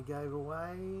than they gave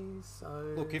away,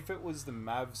 so... Look, if it was the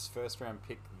Mavs' first-round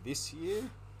pick this year,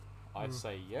 I'd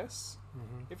say yes.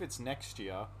 If it's next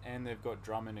year, and they've got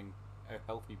Drummond and a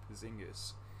healthy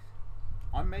Porzingis,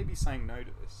 I'm maybe saying no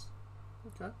to this.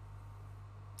 Okay.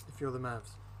 If you're the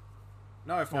Mavs.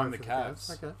 No, if I'm the for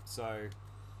Cavs. Okay. So,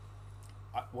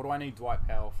 what do I need Dwight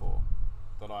Powell for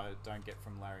that I don't get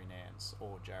from Larry Nance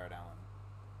or Jared Allen?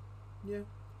 Yeah.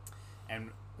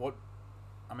 And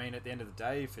at the end of the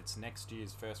day, if it's next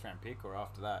year's first round pick or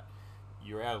after that,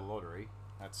 you're out of the lottery.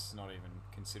 That's not even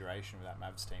consideration with that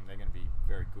Mavs team. They're going to be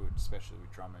very good, especially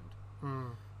with Drummond.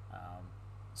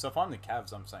 So if I'm the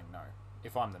Cavs, I'm saying no.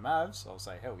 If I'm the Mavs, I'll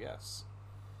say hell yes.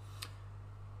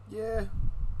 Yeah.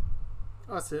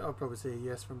 I'll probably see a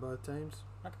yes from both teams.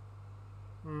 Okay.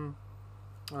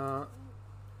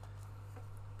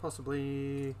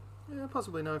 Possibly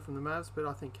no from the Mavs, but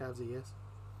I think Cavs are yes.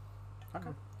 Okay.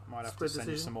 Might have Split to send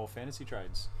you decision. some more fantasy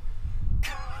trades.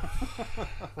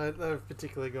 They've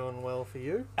particularly gone well for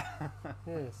you.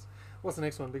 Yes. What's the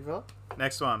next one, Big fella?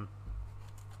 Next one.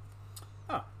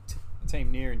 A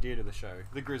team near and dear to the show,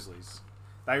 the Grizzlies.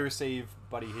 They receive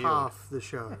Buddy Hield. Half the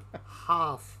show.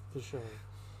 Half the show.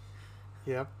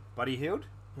 Yep. Buddy Hield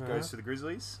goes to the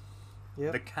Grizzlies.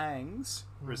 Yep. The Kangs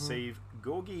receive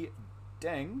Gorgie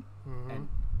Deng and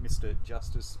Mm-hmm. Mr.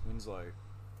 Justice Winslow.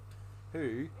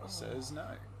 Who says no?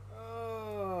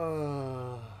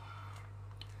 Oh.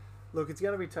 Look, it's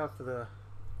going to be tough for the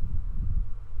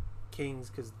Kings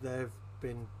because they've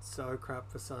been so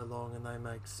crap for so long and they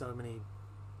make so many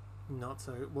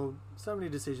so many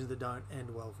decisions that don't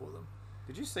end well for them.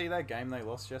 Did you see that game they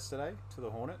lost yesterday to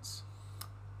the Hornets?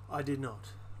 I did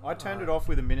not. I turned it off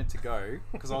with a minute to go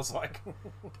because I was like,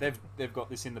 they've got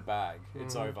this in the bag.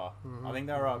 It's over. I think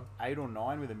they were up 8 or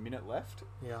 9 with a minute left.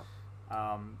 Yeah.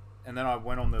 And then I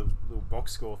went on the little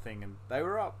box score thing and they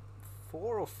were up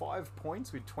 4 or 5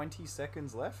 points with 20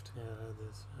 seconds left. Yeah, I heard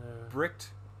this.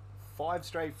 Bricked 5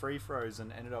 straight free throws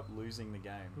and ended up losing the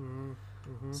game.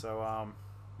 So,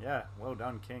 yeah, well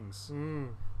done, Kings.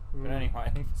 But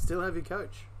anyway. Still have your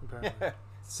coach, apparently. Yeah,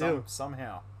 Still.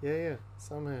 somehow. Yeah,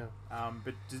 somehow.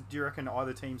 But do you reckon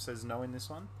either team says no in this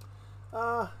one?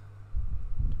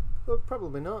 Look,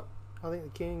 probably not. I think the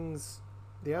Kings...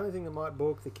 The only thing that might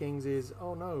balk the Kings is,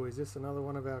 oh no, is this another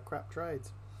one of our crap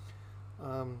trades?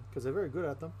 Because they're very good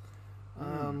at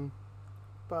them.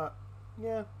 But,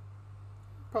 yeah,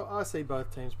 I see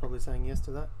both teams probably saying yes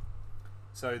to that.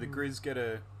 So the Grizz get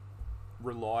a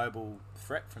reliable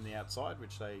threat from the outside,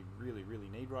 which they really, really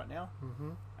need right now.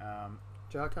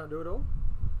 Jar can't do it all?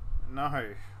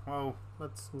 No. Well,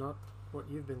 That's not what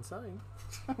you've been saying.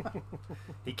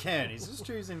 he can. He's just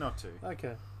choosing not to.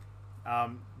 Okay.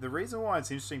 The reason why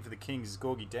it's interesting for the Kings is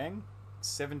Gorgie Deng,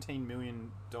 $17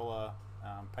 million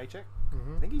paycheck.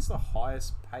 I think he's the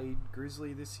highest paid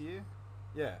Grizzly this year.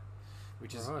 Yeah,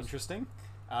 which is interesting.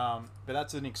 But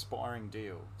that's an expiring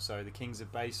deal. So the Kings are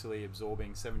basically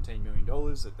absorbing $17 million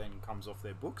that then comes off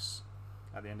their books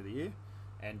at the end of the year.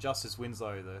 And Justice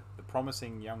Winslow, the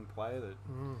promising young player that,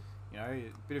 you know,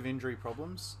 a bit of injury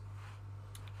problems.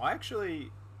 I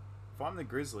actually, if I'm the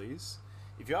Grizzlies...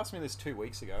 If you asked me this 2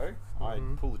 weeks ago,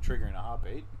 I'd pull the trigger in a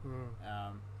heartbeat.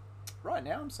 Right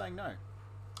now, I'm saying no.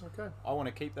 Okay. I want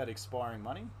to keep that expiring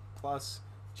money. Plus,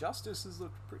 Justice has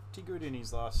looked pretty good in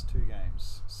his last 2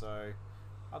 games. So,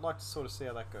 I'd like to sort of see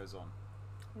how that goes on.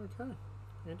 Okay.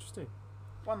 Interesting.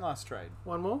 One last trade.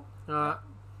 One more?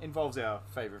 Involves our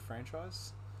favourite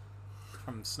franchise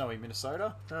from snowy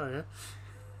Minnesota. Oh, yeah.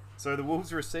 So, the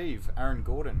Wolves receive Aaron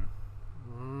Gordon.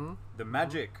 The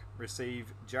Magic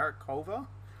receive Jarrett Culver,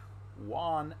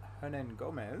 Juan Hernan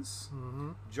Gomez,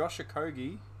 Josh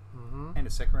Okogie, and a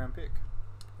second round pick.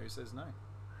 Who says no?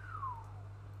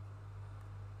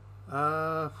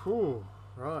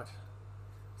 Right.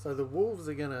 So the Wolves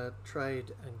are going to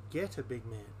trade and get a big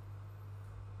man.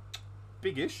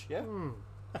 Big-ish, yeah.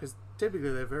 Because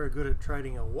typically they're very good at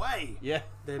trading away Yeah.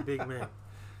 their big man.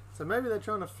 So maybe they're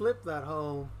trying to flip that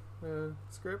whole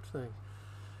script thing.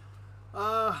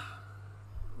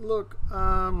 Look,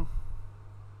 I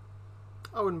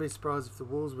wouldn't be surprised if the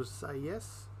Wolves would say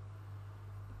yes.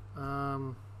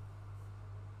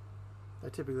 They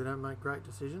typically don't make great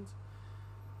decisions.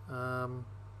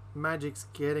 Magic's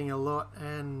getting a lot,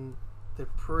 and they're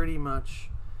pretty much...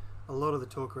 A lot of the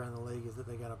talk around the league is that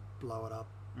they're going to blow it up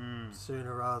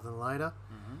sooner rather than later.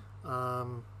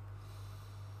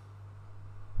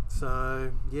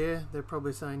 So, yeah, they're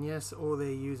probably saying yes, or they're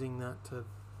using that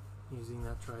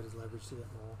trade as leverage to get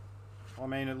more. Well, I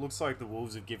mean, it looks like the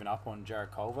Wolves have given up on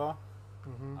Jarrett Culver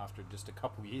after just a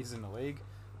couple years in the league.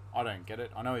 I don't get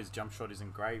it. I know his jump shot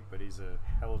isn't great, but he's a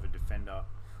hell of a defender.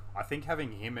 I think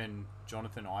having him and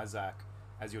Jonathan Isaac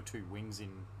as your 2 wings in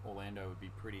Orlando would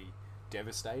be pretty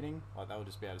devastating. Like, they would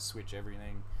just be able to switch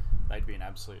everything. They'd be an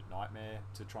absolute nightmare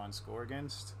to try and score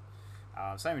against.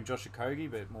 Same with Josh Okogie,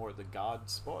 but more at the guard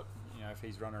spot. You know, if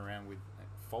he's running around with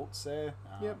faults there.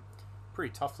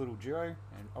 Pretty tough little duo,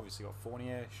 and obviously got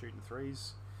Fournier shooting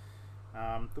threes.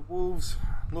 The Wolves,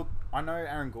 look, I know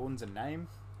Aaron Gordon's a name.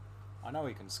 I know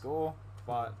he can score,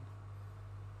 but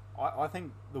I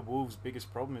think the Wolves'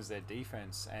 biggest problem is their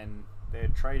defense, and they're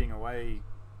trading away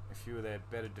a few of their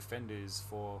better defenders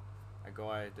for a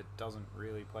guy that doesn't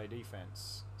really play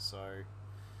defense. So,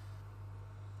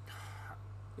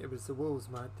 Yeah, but it's the Wolves,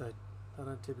 mate. They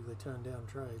don't typically turn down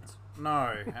trades.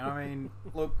 no, and I mean,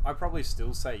 look, I probably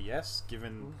still say yes,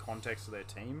 given context of their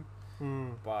team,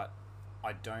 but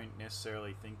I don't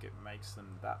necessarily think it makes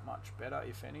them that much better,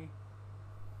 if any.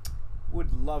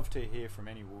 Would love to hear from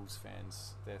any Wolves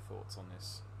fans their thoughts on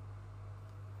this.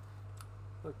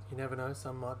 Look, you never know.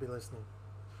 Some might be listening.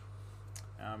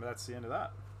 But that's the end of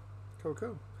that.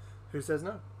 Cool. Who says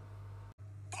no?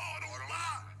 Ball don't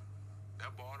lie.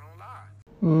 That ball don't lie.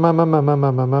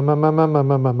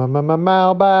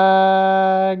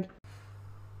 Mailbag.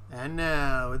 And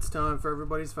now it's time for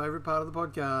everybody's favourite part of the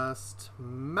podcast,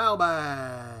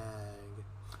 Mailbag.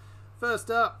 First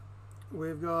up,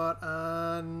 we've got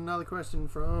another question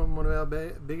from one of our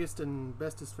biggest and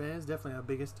bestest fans, definitely our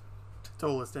biggest,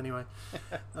 tallest anyway,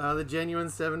 the genuine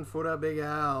 7-footer Big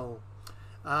Al.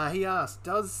 He asked,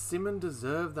 does Simon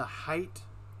deserve the hate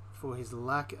for his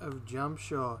lack of jump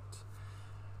shot?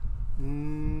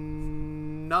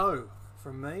 No,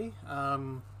 from me.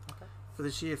 For the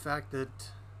sheer fact that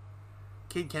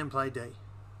kid can play D.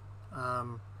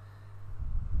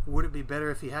 Would it be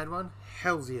better if he had one?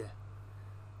 Hells yeah.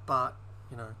 But,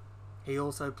 he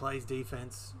also plays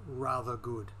defense rather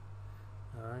good.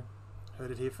 Alright.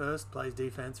 Heard it here first. Plays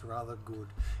defense rather good.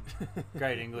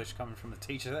 Great English coming from the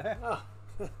teacher there. Oh.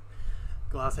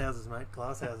 Glass houses, mate.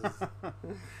 Glass houses.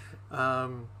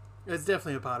 It's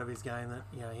definitely a part of his game that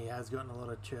he has gotten a lot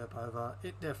of chirp over.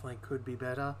 It definitely could be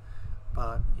better,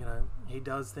 but he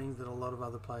does things that a lot of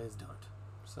other players don't.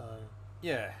 So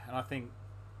yeah, and I think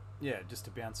just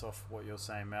to bounce off what you're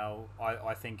saying, Mel,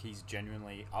 I think he's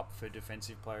genuinely up for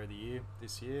Defensive Player of the Year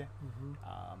this year.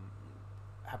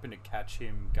 Happened to catch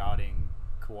him guarding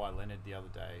Kawhi Leonard the other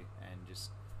day and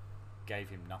just gave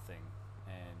him nothing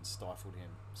and stifled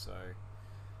him. So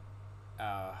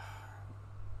I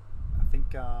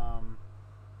think who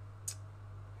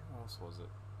else was it?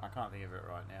 I can't think of it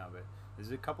right now, but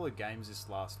there's a couple of games this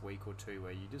last week or two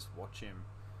where you just watch him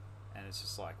and it's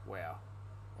just like, wow,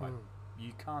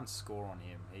 you can't score on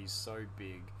him. He's so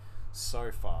big,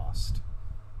 so fast,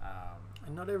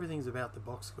 and not everything's about the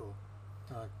box score.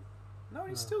 No,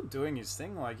 he's still doing his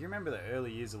thing. Like, you remember the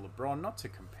early years of LeBron, not to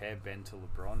compare Ben to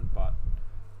LeBron, but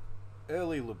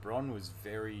early LeBron was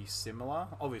very similar,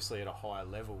 obviously at a higher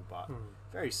level, but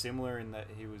very similar in that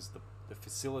he was the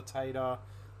facilitator, a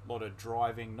lot of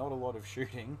driving, not a lot of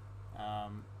shooting,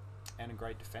 and a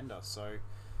great defender. So,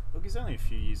 look, he's only a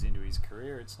few years into his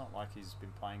career. It's not like he's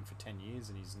been playing for 10 years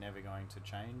and he's never going to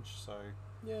change. So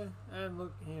yeah, and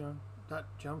look, that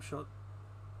jump shot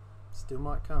still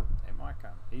might come. It might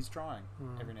come. He's trying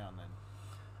every now and then.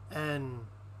 And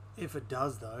if it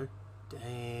does, though,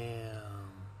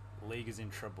 damn. League is in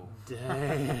trouble.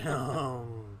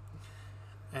 Damn.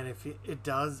 And if it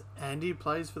does, and he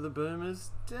plays for the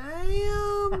Boomers,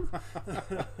 damn.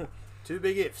 Two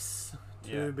big ifs.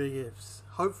 Two big ifs.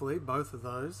 Hopefully, both of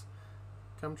those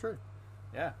come true.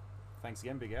 Yeah. Thanks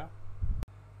again, Big Al.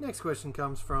 Next question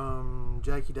comes from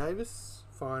Jakey Davis.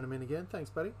 Firing him in again. Thanks,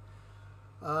 buddy.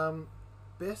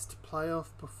 Best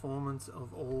playoff performance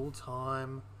of all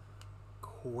time? ?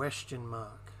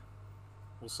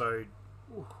 Also,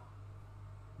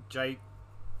 Jake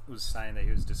was saying that he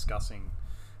was discussing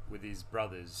with his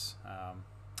brothers.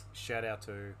 Shout out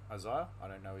to Isaiah. I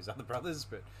don't know his other brothers,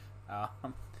 but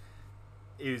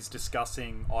he was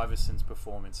discussing Iverson's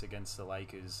performance against the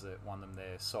Lakers that won them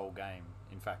their sole game.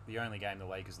 In fact, the only game the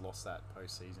Lakers lost that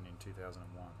postseason in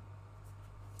 2001.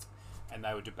 And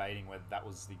they were debating whether that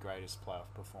was the greatest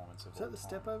playoff performance of all time. Is that the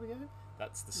step-over game?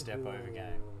 That's the step-over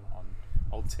game on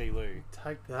old T. Lou.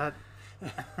 Take that,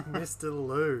 Mr.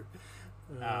 Lou.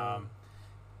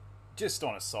 Just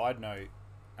on a side note,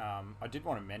 I did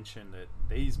want to mention that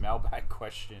these mailbag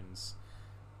questions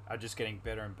are just getting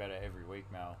better and better every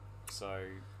week, Mel. So,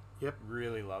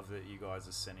 really love that you guys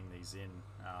are sending these in.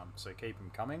 So keep them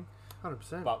coming.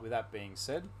 100%. But with that being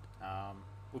said,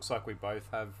 looks like we both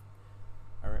have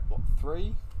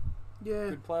 3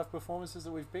 good playoff performances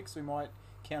that we've picked. So we might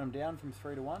count them down from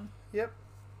 3 to 1. Yep.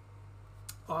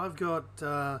 I've got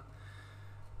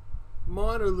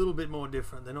mine are a little bit more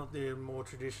different. They're not the more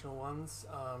traditional ones.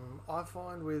 I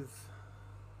find with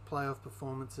playoff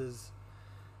performances,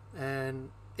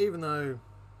 and even though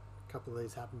a couple of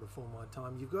these happened before my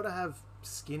time, you've got to have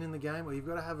skin in the game, or you've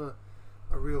got to have a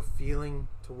real feeling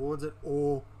towards it,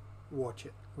 or watch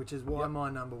it, which is why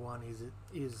my number one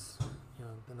is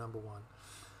the number one.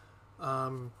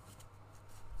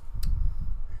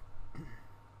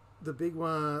 The big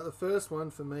one, the first one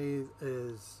for me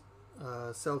is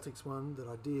Celtics one that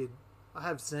I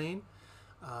have seen.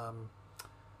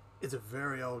 It's a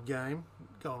very old game,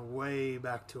 going way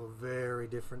back to a very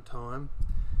different time.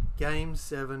 Game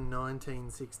 7,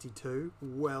 1962,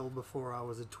 well before I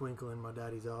was a twinkle in my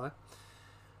daddy's eye.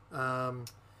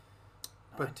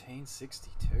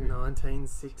 1962.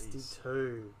 1962.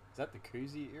 Jeez. Is that the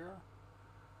Cousy era?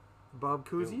 Bob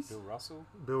Cousy? Bill Russell?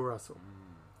 Bill Russell.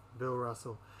 Bill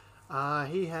Russell.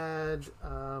 He had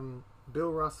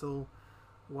Bill Russell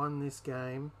won this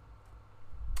game,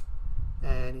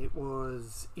 and it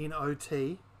was in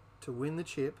OT to win the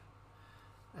chip,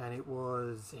 and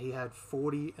he had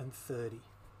 40 and 30.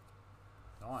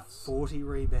 Nice. 40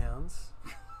 rebounds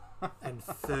and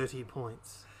 30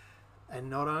 points. And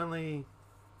not only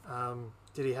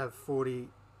did he have 40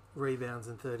 rebounds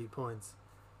and 30 points,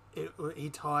 he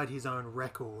tied his own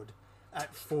record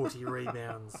at 40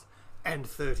 rebounds and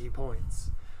 30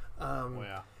 points.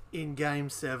 Wow. In Game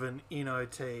 7, in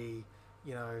OT,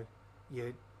 you know,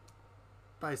 you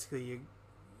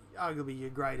arguably your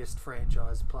greatest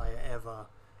franchise player ever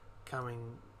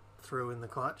coming through in the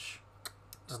clutch.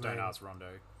 Just don't ask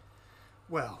Rondo.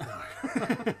 Well,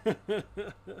 no.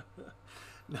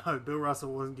 No, Bill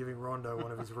Russell wasn't giving Rondo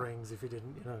one of his rings if he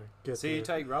didn't, get So you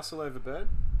take Russell over Bird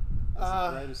as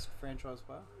the greatest franchise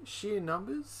player? sheer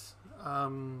numbers.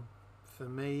 For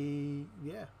me,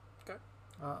 yeah. Okay.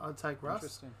 I'd take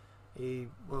Russ. Interesting.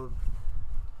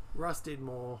 Russ did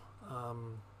more,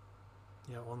 on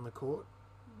the court.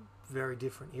 Very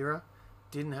different era.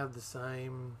 Didn't have the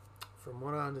same, from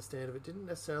what I understand of it, didn't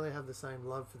necessarily have the same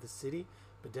love for the city,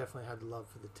 but definitely had love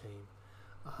for the team.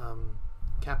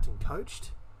 Captain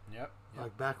coached. Yep.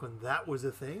 Like back when that was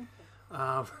a thing.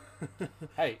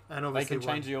 Hey, and they obviously can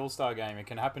change the All-Star game. It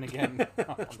can happen again.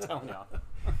 I'm telling you.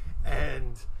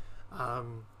 And,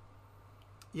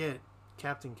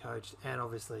 captain coached, and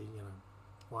obviously,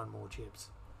 won more chips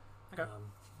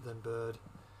than Bird.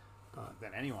 But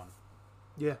Than anyone.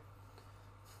 yeah,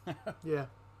 yeah,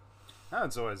 No,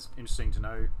 it's always interesting to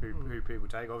know who people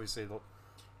take. Obviously,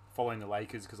 following the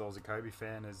Lakers because I was a Kobe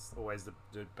fan is always the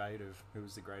debate of who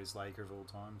was the greatest Laker of all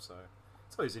time. So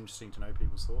it's always interesting to know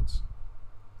people's thoughts.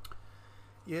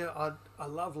 yeah. I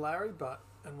love Larry,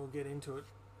 and we'll get into it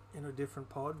in a different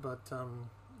pod. But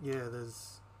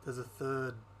there's a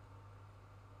third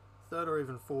or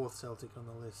even fourth Celtic on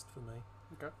the list for me.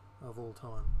 Okay. Of all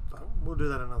time, but we'll do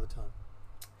that another time.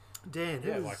 Dan,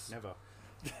 Yeah, like never.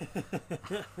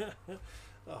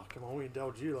 Oh, come on, we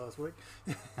indulged you last week.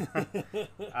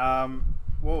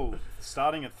 Well,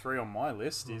 starting at 3 on my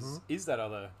list is that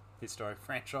other historic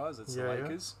franchise. It's the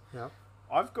Lakers. Yeah.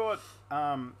 I've got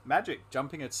Magic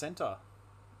jumping at centre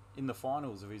in the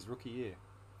finals of his rookie year.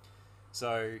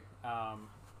 So,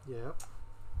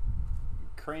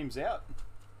 Cream's out.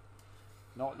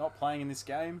 Not playing in this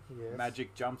game. Yes.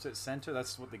 Magic jumps at centre.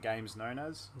 That's what the game's known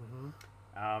as.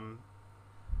 Mm-hmm.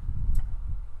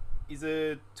 He's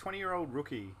a 20-year-old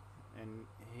rookie, and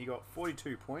he got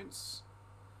 42 points,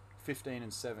 15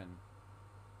 and 7.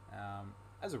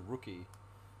 As a rookie,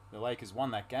 the Lakers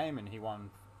won that game, and he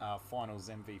won Finals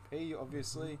MVP,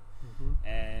 obviously. Mm-hmm.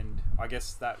 And I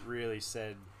guess that really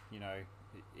said,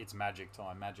 it's Magic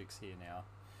time. Magic's here now.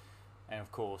 And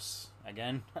of course,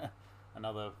 again,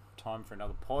 another time for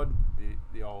another pod.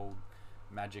 The old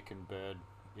Magic and Bird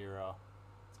era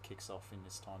kicks off in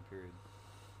this time period.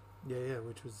 Yeah,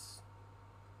 which was,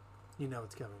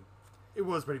 it's coming. It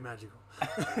was pretty magical.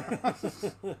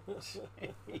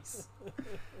 Jeez.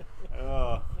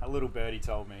 Oh, a little birdie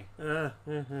told me. Yeah,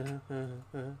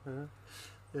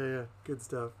 good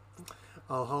stuff.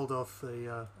 I'll hold off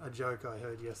a joke I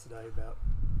heard yesterday about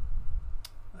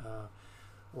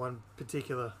one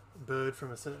particular bird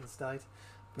from a certain state.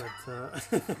 But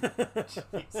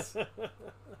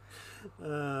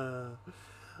all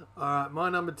right, my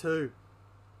number 2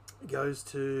 goes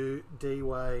to D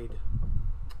Wade.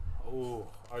 Oh,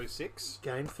 06?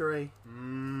 Game 3.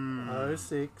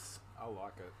 06. I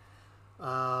like it.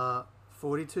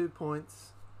 42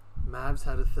 points. Mavs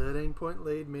had a 13-point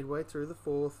lead midway through the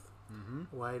 4th.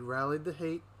 Mm-hmm. Wade rallied the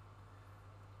Heat.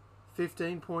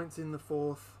 15 points in the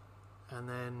 4th. And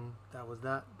then that was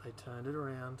that. They turned it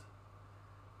around.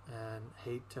 And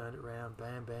Heat turned it around.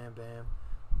 Bam, bam, bam.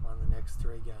 Won the next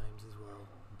 3 games as well.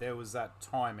 There was that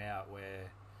timeout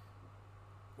where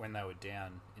when they were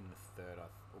down in the 3rd,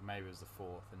 or maybe it was the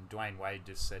 4th, and Dwayne Wade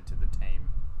just said to the team,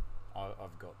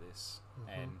 I've got this.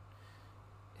 Mm-hmm. And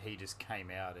he just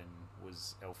came out and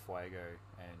was El Fuego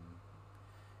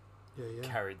and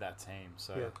carried that team.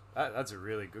 So that's a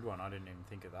really good one. I didn't even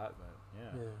think of that, but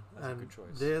that's a good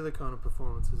choice. They're the kind of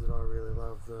performances that I really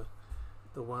love.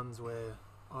 The ones where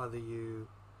either you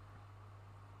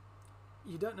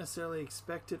don't necessarily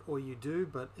expect it or you do,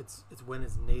 but it's when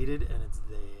it's needed and it's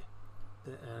there.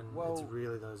 And it's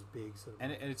really those big sort of...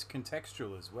 And it's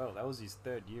contextual as well. That was his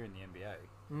 3rd year in the NBA.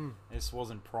 Mm. This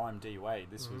wasn't prime D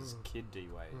Wade. This was kid D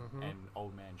Wade and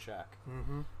old man Shaq.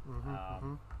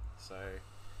 So,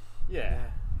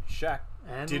 Shaq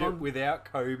did it without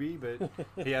Kobe, but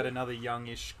he had another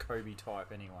youngish Kobe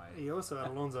type anyway. He also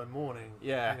had Alonzo Mourning,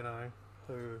 Yeah.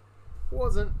 Who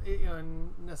wasn't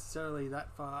necessarily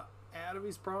that far out of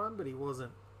his prime, but he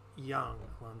wasn't young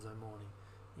Alonzo Mourning.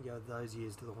 You go those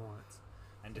years to the Hornets.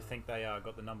 And to think they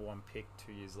got the number 1 pick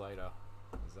 2 years later.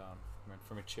 Went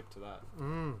from a chip to that.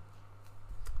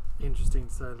 Interesting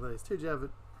to say the least. Who'd you have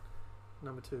at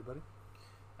number 2, buddy?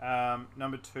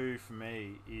 Number 2 for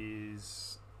me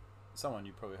is someone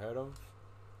you've probably heard of.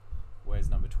 Wears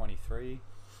number 23.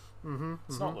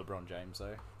 It's not LeBron James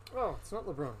though. Oh, it's not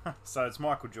LeBron. So it's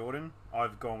Michael Jordan.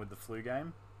 I've gone with the flu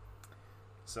game.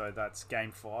 So that's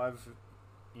game 5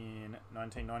 in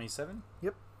 1997.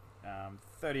 Yep.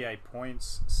 38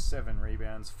 points, 7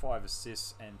 rebounds, 5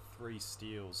 assists, and 3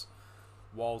 steals.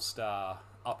 Whilst up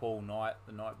all night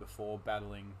the night before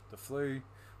battling the flu.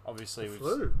 Obviously,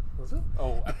 Flu, was it?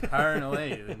 Oh,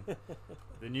 apparently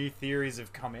the new theories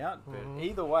have come out. But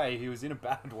either way, he was in a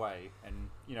bad way, and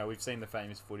we've seen the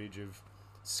famous footage of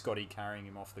Scotty carrying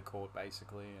him off the court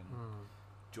basically, and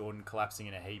Jordan collapsing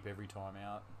in a heap every time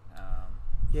out.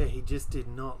 Yeah, he just did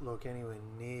not look anywhere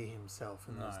near himself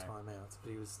in those No. timeouts,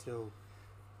 but he was still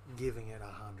giving it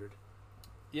 100.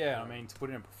 Yeah, I mean, to put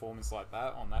in a performance like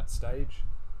that on that stage,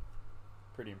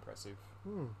 pretty impressive.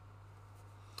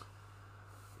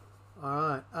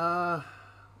 All right.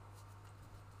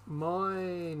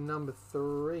 My number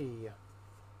 3.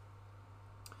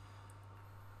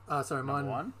 Sorry, Number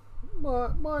mine.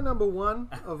 1. My number 1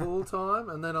 of all time,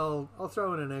 and then I'll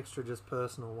throw in an extra, just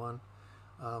personal one,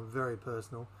 very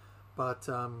personal, but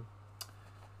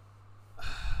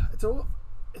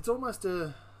it's almost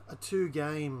a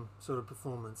 2-game sort of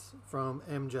performance from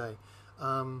MJ.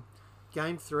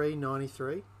 Game 3,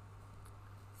 93.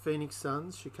 Phoenix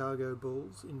Suns, Chicago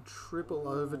Bulls in triple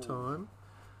overtime.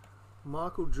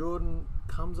 Michael Jordan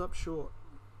comes up short.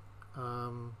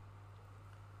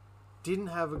 Didn't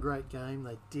have a great game.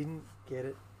 They didn't get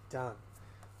it done.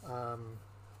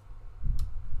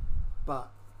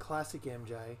 But classic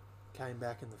MJ came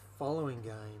back in the following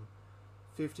game,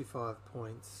 55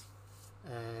 points,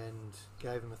 and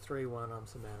gave him a 3-1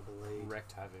 unsurmountable lead.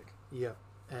 Wrecked havoc. Yep.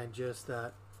 And just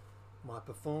that, my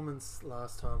performance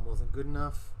last time wasn't good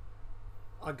enough.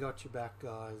 I got you back,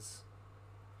 guys.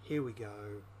 Here we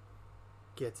go.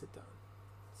 Gets it done.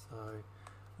 So,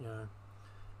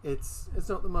 it's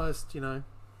not the most, it's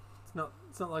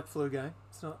not like flu game.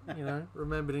 It's not,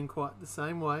 remembered in quite the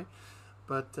same way.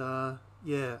 But for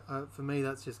me,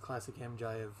 that's just classic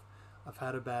MJ of I've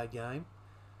had a bad game.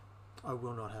 I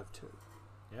will not have 2.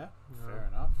 Yeah, No. fair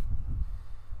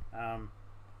enough.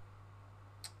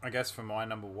 I guess for my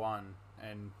number 1,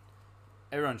 and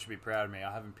everyone should be proud of me,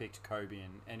 I haven't picked Kobe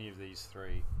in any of these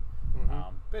 3.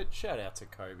 But shout out to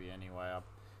Kobe anyway. I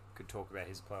could talk about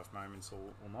his playoff moments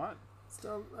all night.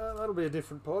 So, that'll be a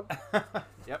different pod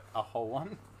Yep, a whole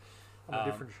one. on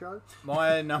a different show.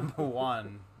 My number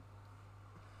 1,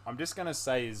 I'm just going to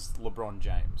say, is LeBron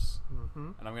James.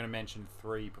 And I'm going to mention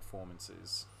 3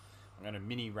 performances. I'm going to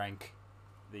mini rank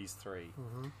these 3.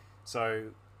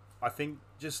 So I think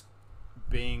just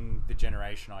being the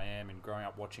generation I am and growing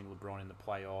up watching LeBron in the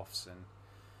playoffs and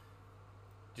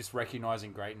just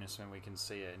recognizing greatness when we can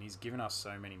see it, and he's given us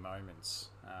so many moments.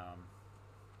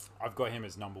 I've got him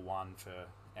as number 1 for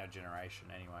our generation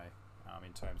anyway,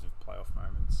 in terms of playoff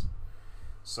moments.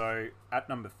 So at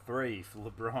number 3 for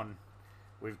LeBron,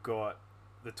 we've got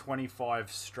the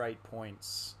 25 straight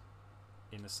points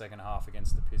in the second half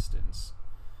against the Pistons.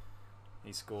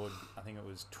 He scored, I think it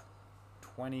was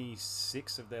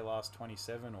 26 of their last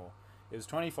 27, or it was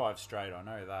 25 straight, I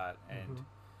know that, and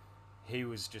he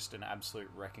was just an absolute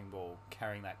wrecking ball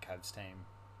carrying that Cavs team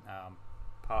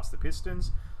past the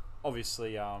Pistons.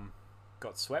 Obviously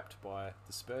got swept by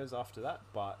the Spurs after that,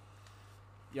 but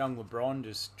young LeBron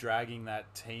just dragging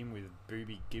that team with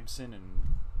Boobie Gibson and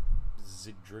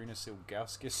Zydrunas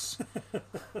Ilgauskas.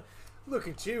 Look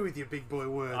at you with your big boy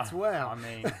words. Wow. I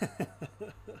mean,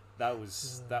 that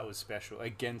was special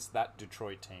against that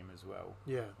Detroit team as well.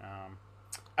 Yeah.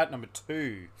 At number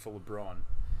 2 for LeBron,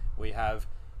 we have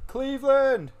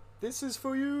Cleveland. This is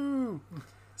for you.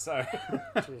 So,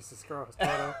 Jesus Christ.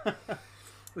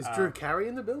 Was Drew Carey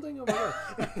in the building? Oh my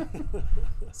God.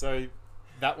 so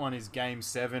that one is Game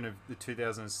 7 of the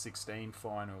 2016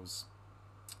 finals,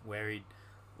 where he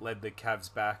led the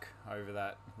Cavs back over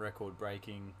that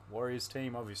record-breaking Warriors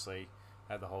team. Obviously,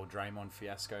 had the whole Draymond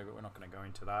fiasco, but we're not going to go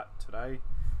into that today.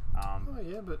 Oh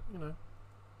yeah, but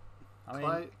I mean,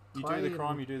 Clay you do the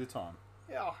crime, and- you do the time.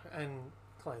 yeah, and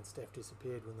Clay and Steph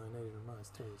disappeared when they needed them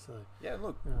most too. So Yeah,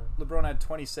 look, yeah. LeBron had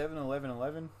 27, 11,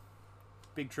 11.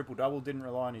 Big triple-double, didn't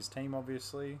rely on his team,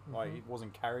 obviously. Like, he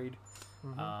wasn't carried.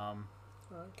 All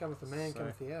right, come with the man, come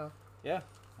with the hour. Yeah.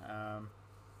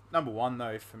 Number 1,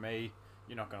 though, for me,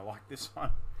 you're not going to like this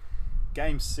one.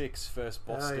 Game 6, first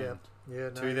Boston, Yeah,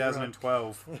 no,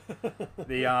 2012.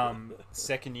 The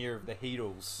second year of the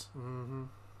Heatles.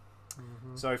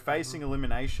 So facing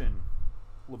elimination,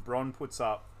 LeBron puts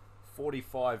up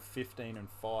 45, 15, and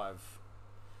 5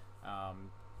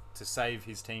 to save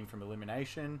his team from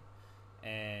elimination,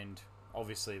 and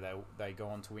obviously they go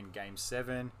on to win Game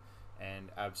 7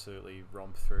 and absolutely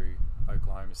romp through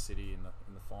Oklahoma City in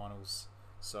the finals.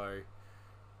 So,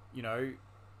 you know,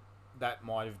 that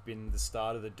might have been the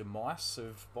start of the demise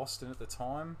of Boston at the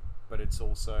time, but it's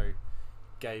also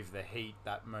gave the Heat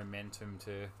that momentum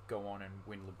to go on and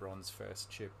win LeBron's first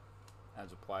chip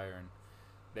as a player, and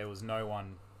there was no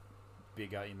one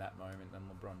bigger in that moment than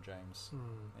LeBron James.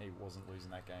 He wasn't losing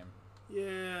that game.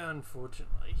 Yeah,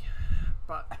 unfortunately,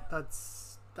 but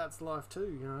that's life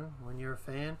too. You know, when you're a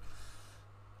fan,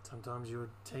 sometimes your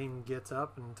team gets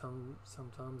up, and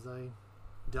sometimes they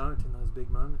don't in those big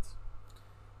moments.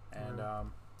 And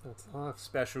that's life.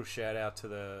 Special shout out to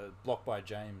the block by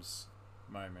James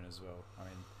moment as well. I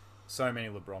mean, so many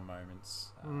LeBron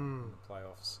moments in the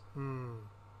playoffs.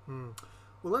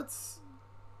 Well, that's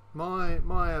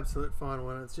my absolute final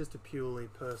one. It's just a purely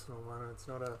personal one. It's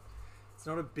not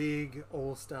a big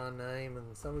all-star name,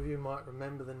 and some of you might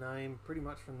remember the name pretty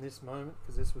much from this moment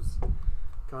because this was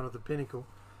kind of the pinnacle.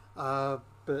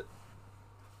 But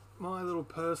my little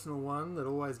personal one that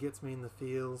always gets me in the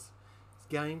feels is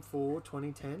Game 4,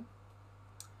 2010,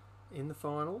 in the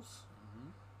finals.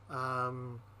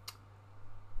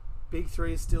 Big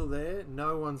Three is still there.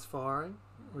 No one's firing.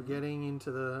 We're getting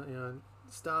into the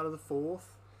start of the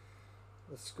fourth.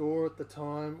 The score at the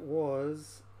time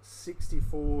was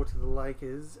 64 to the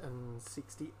Lakers and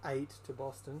 68 to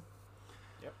Boston.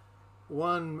 Yep.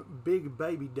 One big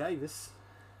baby Davis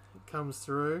comes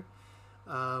through,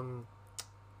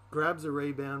 grabs a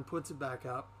rebound, puts it back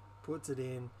up, puts it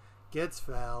in, gets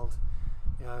fouled,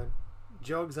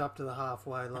 jogs up to the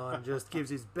halfway line, just gives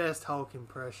his best Hulk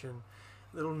impression.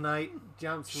 Little Nate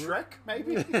jumps... Shrek,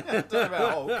 maybe? I don't know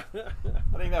about Hulk.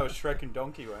 I think that was Shrek and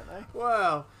Donkey, weren't they?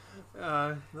 Wow.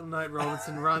 Little Nate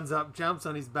Robinson runs up, jumps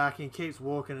on his back, and keeps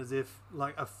walking as if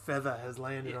like a feather has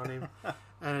landed on him.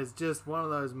 And it's just one of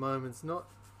those moments, not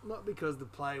because the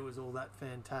play was all that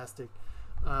fantastic.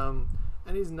 And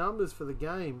his numbers for the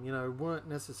game, weren't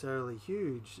necessarily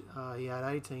huge. He had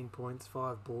 18 points,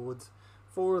 5 boards.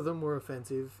 4 of them were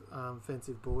offensive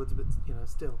boards, but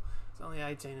still, it's only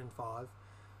 18 and 5.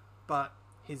 But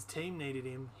his team needed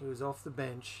him. He was off the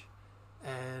bench,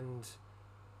 and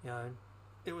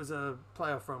it was a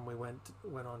playoff run we went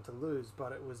on to lose.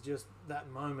 But it was just that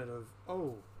moment of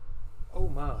oh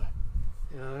my,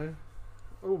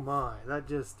 oh my. That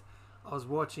just, I was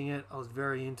watching it. I was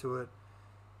very into it.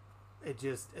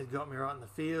 It got me right in the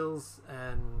feels.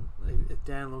 And if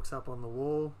Dan looks up on the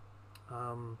wall,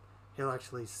 he'll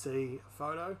actually see a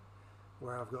photo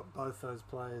where I've got both those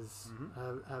players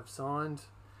have signed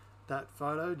that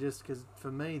photo, just because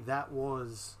for me that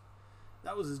was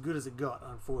as good as it got,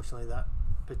 unfortunately, that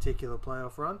particular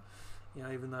playoff run.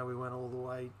 Even though we went all the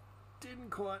way,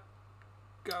 didn't quite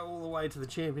go all the way to the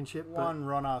championship. One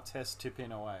Ron Artest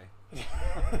tip-in away.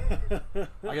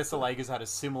 I guess the Lakers had a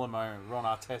similar moment. Ron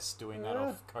Artest doing that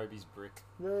off Kobe's brick.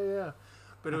 Yeah.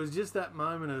 But it was just that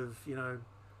moment of,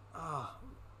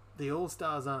 the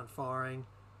All-Stars aren't firing,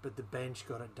 but the bench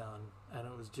got it done. And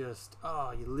it was just,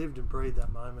 you lived and breathed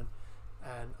that moment.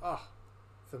 And,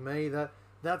 for me,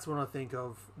 that's when I think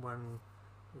of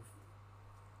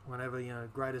whenever,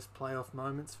 greatest playoff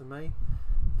moments for me.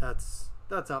 That's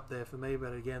up there for me,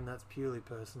 but again, that's purely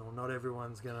personal. Not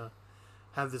everyone's going to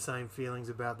have the same feelings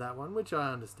about that one, which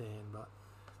I understand, but,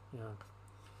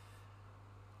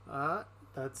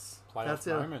 that's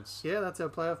moments. That's our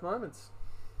playoff moments.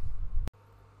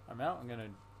 I'm out. I'm going to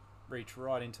reach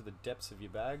right into the depths of your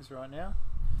bags right now.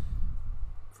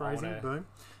 Phrasing, boom.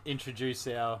 Introduce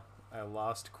our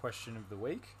last question of the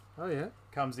week. Oh, yeah.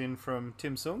 Comes in from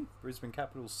Tim Sung, Brisbane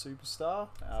Capitals superstar,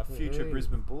 future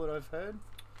Brisbane Bullet, I've heard.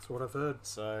 That's what I've heard.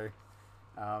 So,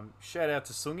 shout out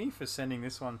to Sungy for sending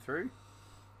this one through.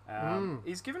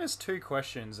 He's given us 2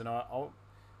 questions, and I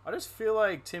just feel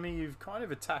like, Timmy, you've kind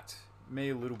of attacked me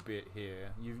a little bit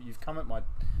here. You've come at my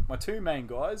 2 main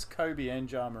guys, Kobe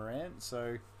and Ja Morant,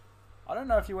 so I don't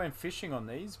know if you went fishing on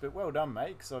these, but well done,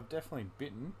 mate, because I've definitely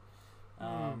bitten.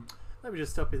 Let me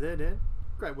just stop you there, Dan.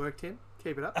 Great work, Tim.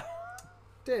 Keep it up.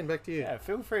 Dan, back to you. Yeah,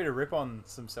 feel free to rip on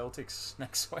some Celtics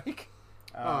next week.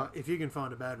 If you can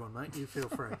find a bad one, mate, you feel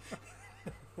free.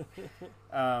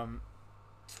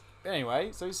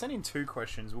 Anyway, so he sent in 2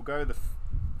 questions. We'll go the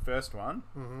first one.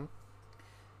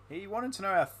 He wanted to know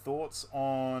our thoughts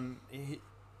on...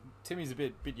 Timmy's a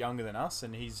bit younger than us,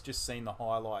 and he's just seen the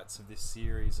highlights of this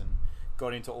series and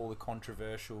got into all the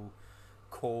controversial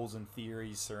calls and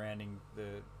theories surrounding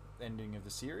the ending of the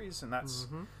series, and that's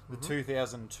the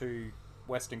 2002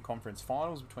 Western Conference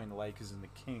Finals between the Lakers and the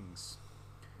Kings.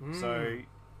 So,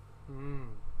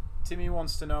 Timmy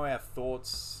wants to know our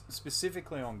thoughts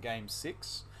specifically on Game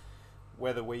 6,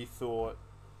 whether we thought,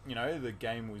 the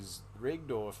game was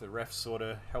rigged or if the refs sort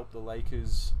of helped the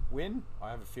Lakers win.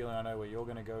 I have a feeling I know where you're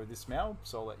going to go with this, Mal,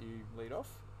 so I'll let you lead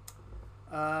off.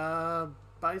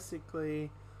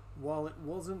 Basically, while it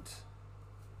wasn't...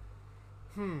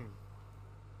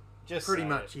 Just Pretty say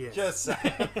much, it. yes. Just say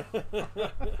it.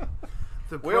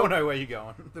 The We all know where you're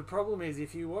going. The problem is,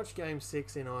 if you watch Game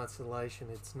 6 in isolation,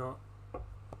 it's not...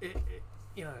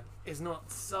 it's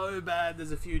not so bad.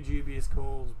 There's a few dubious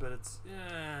calls, but it's...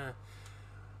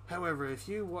 However, if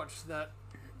you watch that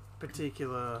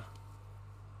particular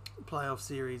playoff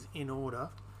series in order,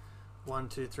 1,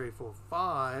 2, 3, 4,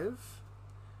 5,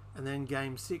 and then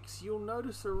Game 6, you'll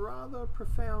notice a rather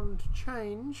profound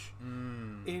change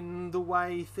in the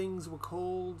way things were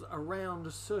called around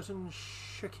a certain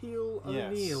Shaquille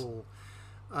O'Neal.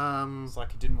 It's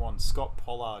like he didn't want Scott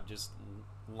Pollard just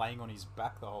laying on his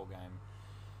back the whole game.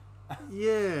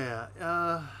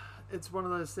 It's one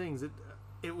of those things.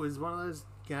 It was one of those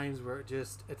games where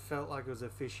it felt like it was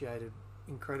officiated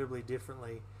incredibly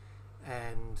differently,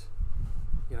 and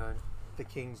the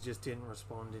Kings just didn't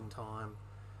respond in time.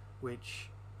 Which,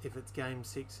 if it's Game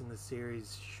 6 in the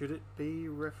series, should it be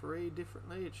refereed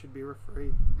differently? It should be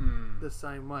refereed the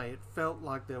same way. It felt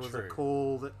like there was a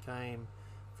call that came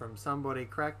from somebody,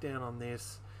 cracked down on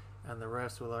this, and the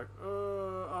refs were like,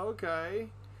 "Oh, okay,"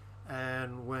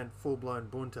 and went full-blown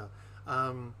bunter.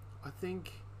 I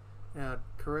think, now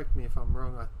correct me if I'm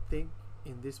wrong, I think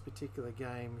in this particular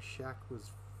game, Shaq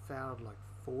was fouled like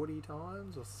 40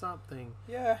 times or something.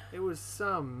 Yeah. It was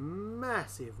some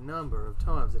massive number of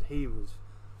times that he was,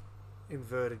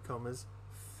 inverted commas,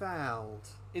 fouled.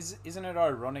 Isn't it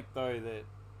ironic, though, that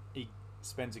he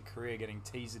spends a career getting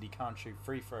teased that he can't shoot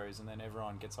free throws, and then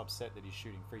everyone gets upset that he's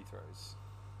shooting free throws?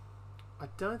 I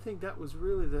don't think that was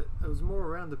really it was more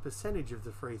around the percentage of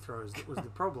the free throws that was the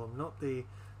problem, not the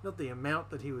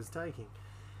amount that he was taking.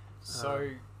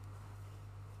 So,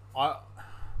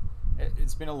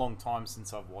 it's been a long time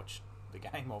since I've watched the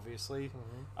game, obviously.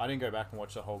 Mm-hmm. I didn't go back and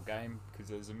watch the whole game because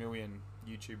there's a million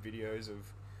YouTube videos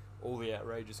of all the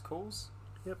outrageous calls.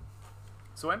 Yep.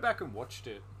 So I went back and watched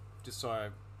it just so I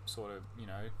sort of,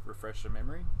 refresh the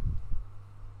memory.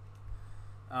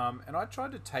 And I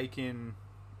tried to take in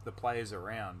the players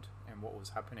around and what was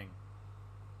happening.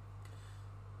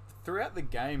 Throughout the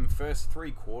game, first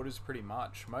 3 quarters pretty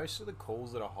much, most of the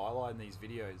calls that are highlighted in these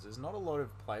videos, there's not a lot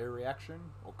of player reaction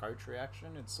or coach reaction.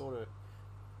 It's sort of,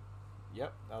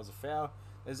 yep, that was a foul.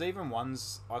 There's even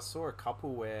ones, I saw a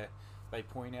couple where they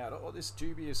point out, oh, this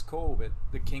dubious call, but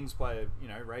the Kings player,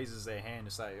 raises their hand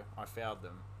to say, I fouled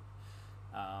them.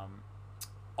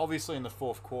 Obviously in the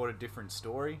fourth quarter, different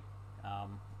story.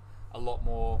 A lot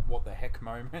more what the heck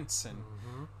moments and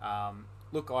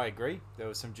look, I agree. There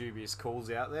were some dubious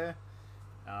calls out there.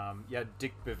 You had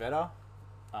Dick Bavetta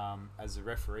as the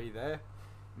referee there.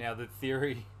 Now, the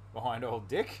theory behind old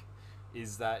Dick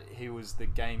is that he was the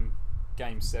Game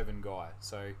 7 guy.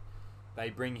 So they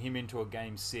bring him into a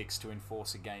Game 6 to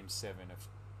enforce a Game 7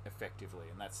 effectively,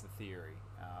 and that's the theory.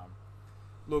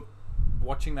 Look,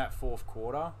 watching that fourth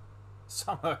quarter,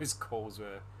 some of those calls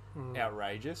were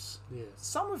outrageous. Yes.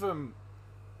 Some of them,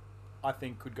 I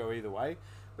think, could go either way.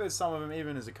 But some of them,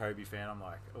 even as a Kobe fan, I'm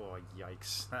like, oh,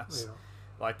 yikes. That's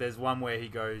like, there's one where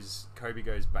Kobe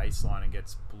goes baseline and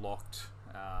gets blocked,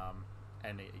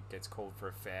 and it gets called for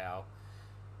a foul.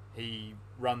 He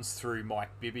runs through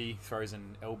Mike Bibby, throws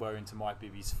an elbow into Mike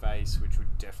Bibby's face, which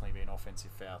would definitely be an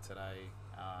offensive foul today.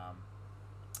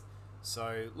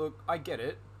 So, look, I get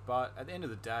it, but at the end of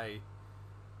the day,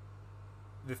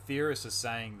 the theorists are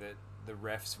saying that the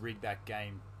refs rigged that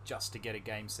game just to get a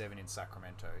Game 7 in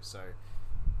Sacramento. So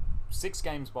 6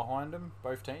 games behind them,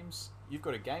 both teams. You've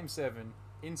got a Game 7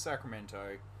 in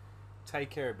Sacramento.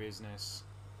 Take care of business.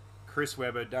 Chris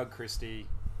Webber, Doug Christie,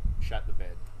 shat the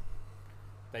bed.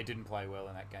 They didn't play well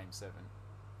in that Game 7.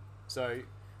 So,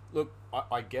 look,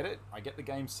 I get it. I get the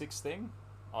Game 6 thing.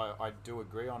 I do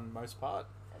agree on most part.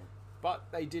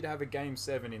 But they did have a Game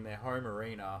 7 in their home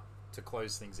arena to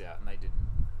close things out, and they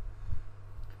didn't.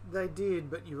 They did,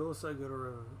 but you've also got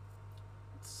to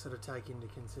sort of take into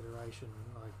consideration,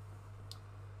 like,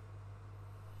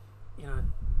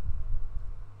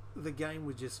 the game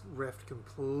was just reffed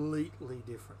completely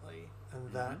differently,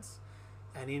 and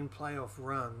and in playoff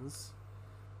runs,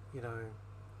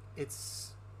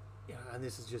 it's, and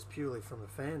this is just purely from a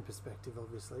fan perspective,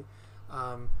 obviously,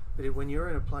 but when you're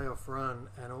in a playoff run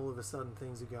and all of a sudden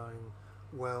things are going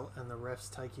well and the refs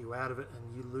take you out of it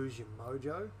and you lose your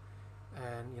mojo,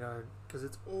 and because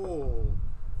it's all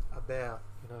about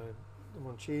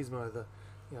Monchismo,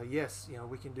 yes,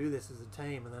 we can do this as a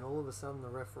team, and then all of a sudden the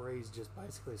referees just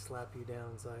basically slap you down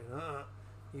and say,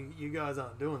 You guys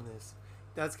aren't doing this.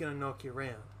 That's going to knock you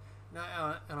around.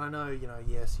 Now, and I know,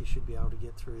 yes, you should be able to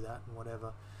get through that and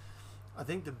whatever. I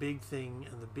think the big thing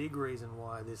and the big reason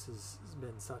why this has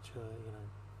been such a,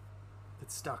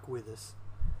 it's stuck with us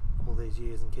all these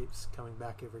years and keeps coming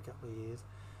back every couple of years,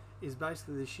 is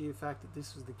basically the sheer fact that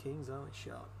this was the Kings' only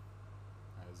shot.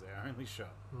 That was their only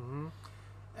shot. Mm-hmm.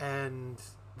 And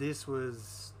this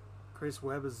was Chris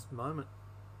Webber's moment.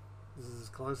 This is as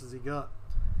close as he got.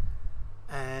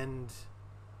 And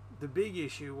the big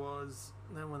issue was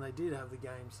then when they did have the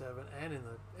Game 7 and in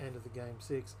the end of the Game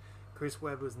 6, Chris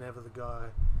Webber was never the guy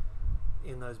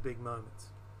in those big moments.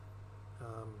 I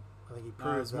think he proved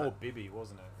No, it was that. more Bibby,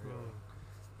 wasn't it, really?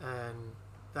 And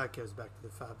that goes back to the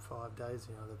Fab 5 days.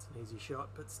 That's an easy shot,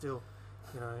 but still,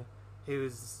 he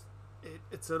was.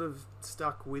 It sort of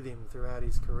stuck with him throughout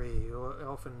his career. He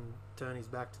often turn his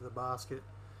back to the basket,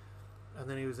 and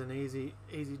then he was an easy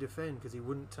defend because he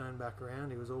wouldn't turn back around.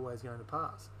 He was always going to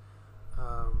pass.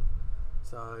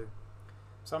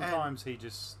 Sometimes he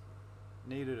just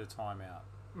needed a timeout.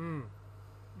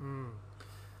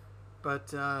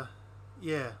 But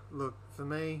yeah, look, for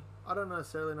me, I don't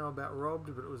necessarily know about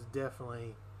robbed, but it was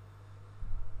definitely.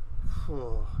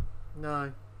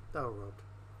 No, they were robbed.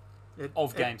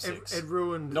 Of Game 6. It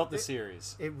ruined... Not the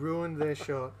series. It ruined their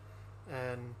shot,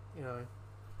 and, you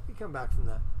come back from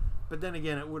that. But then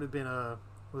again, it would have been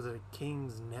was it a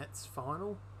Kings-Nets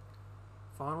final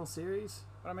series?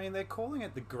 But I mean, they're calling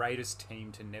it the greatest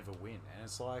team to never win, and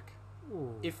it's like,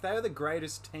 Ooh. if they're the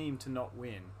greatest team to not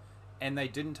win, and they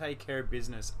didn't take care of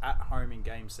business at home in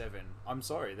Game 7, I'm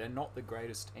sorry, they're not the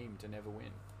greatest team to never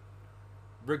win.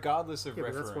 Regardless of Yeah,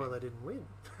 but refereeing. that's why they didn't win.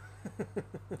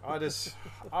 I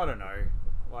don't know.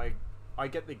 Like, I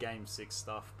get the Game 6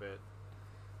 stuff, but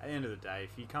at the end of the day,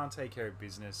 if you can't take care of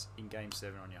business in Game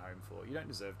 7 on your home floor, you don't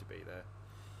deserve to be there.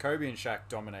 Kobe and Shaq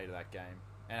dominated that game,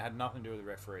 and it had nothing to do with the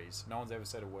referees. No one's ever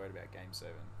said a word about Game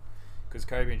 7. Because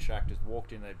Kobe and Shaq just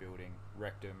walked in their building,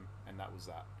 wrecked them, and that was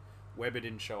that. Weber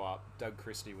didn't show up. Doug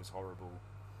Christie was horrible.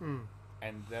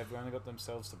 And they've only got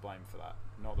themselves to blame for that,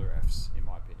 not the refs, in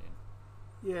my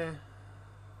opinion.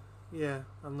 Yeah,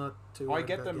 I'm not too. I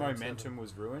get the about Game momentum 7.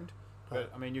 was ruined, but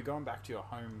I mean, you're going back to your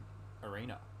home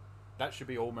arena. That should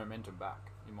be all momentum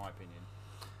back, in my opinion.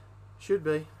 Should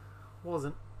be,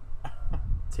 wasn't.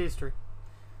 It's history.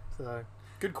 So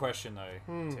Good question though,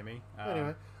 Timmy.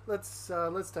 anyway, let's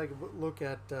take a look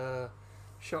at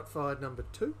shot fired number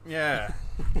 2. Yeah,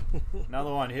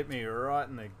 another one hit me right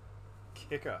in the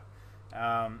kicker.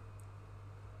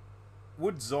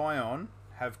 Would Zion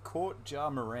have caught Ja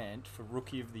Morant for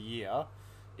Rookie of the Year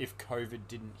if COVID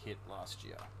didn't hit last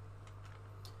year?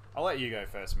 I'll let you go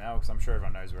first, Mal, because I'm sure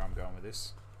everyone knows where I'm going with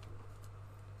this.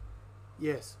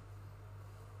 Yes.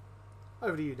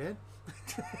 Over to you, Dan.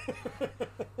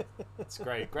 It's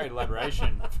great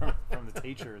elaboration from the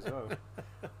teacher as well.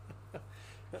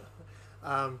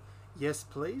 Yes,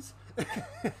 please.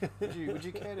 Would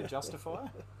you care to justify?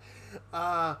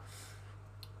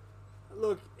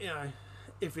 Look,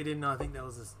 if he didn't, I think that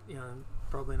was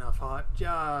probably enough hype.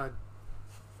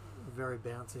 Very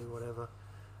bouncy, whatever.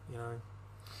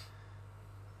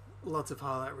 Lots of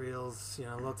highlight reels.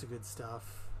 Lots of good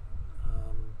stuff.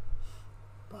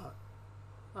 But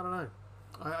I don't know.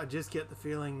 I just get the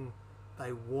feeling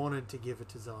they wanted to give it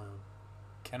to Zion.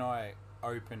 Can I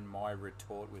open my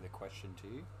retort with a question to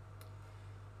you?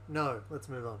 No, let's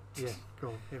move on. Yeah, go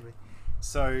on, hit me.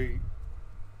 So,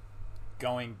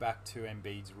 going back to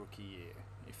Embiid's rookie year,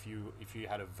 if you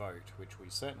had a vote, which we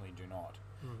certainly do not,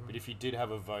 but if you did have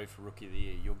a vote for Rookie of the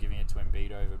Year, you're giving it to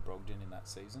Embiid over Brogdon in that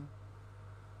season?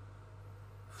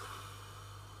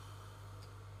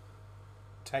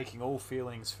 Taking all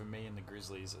feelings for me and the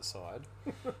Grizzlies aside,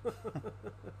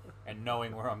 and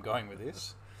knowing where I'm going with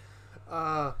this.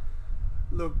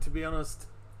 Look, to be honest,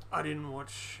 I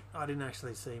didn't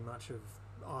actually see much of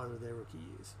either of their rookie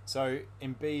years. So,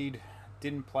 Embiid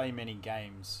didn't play many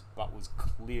games, but was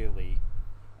clearly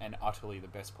and utterly the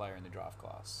best player in the draft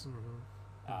class.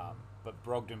 But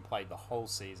Brogdon played the whole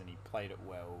season. He played it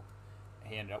well.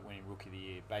 He ended up winning Rookie of the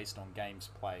Year based on games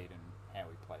played and how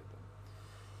he played them.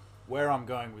 Where I'm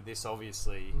going with this,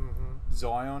 obviously,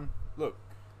 Zion. Look,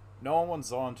 no one wants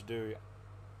Zion to do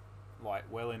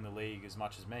well in the league as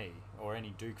much as me or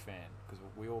any Duke fan, because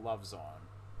we all love Zion.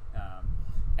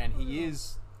 And he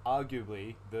is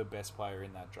arguably the best player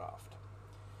in that draft.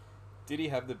 Did he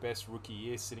have the best rookie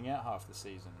year sitting out half the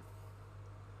season?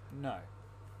 No.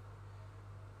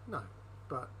 No,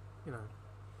 but,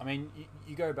 I mean,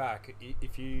 you go back.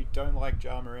 If you don't like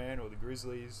Ja Morant or the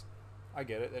Grizzlies, I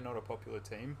get it. They're not a popular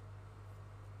team.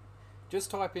 Just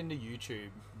type into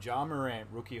YouTube Ja Morant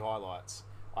rookie highlights.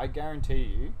 I guarantee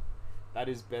you that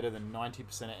is better than 90%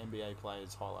 of NBA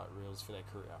players' highlight reels for their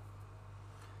career.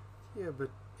 Yeah, but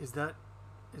is that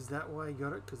why he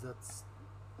got it? Because that's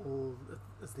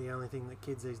the only thing that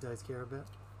kids these days care about.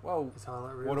 Well, Is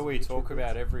highlight reels what do and we picture talk bits.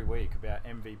 about every week about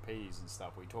MVPs and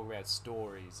stuff? We talk about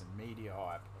stories and media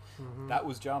hype. Mhm. That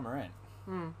was Ja Morant.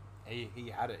 Mm.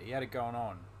 He had it. He had it going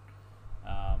on.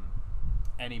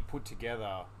 And he put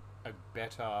together a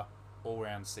better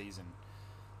all-round season.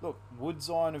 Look, would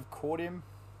Zion have caught him?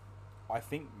 I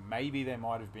think maybe there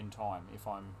might have been time, if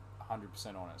I'm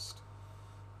 100% honest.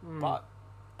 Mm. But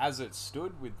as it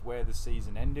stood with where the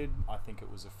season ended, I think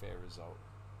it was a fair result.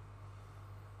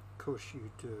 Course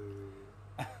you do.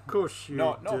 Course you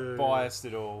Not do. biased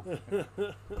at all.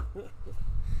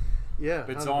 Yeah,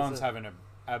 But 100%. Zion's having an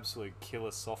absolute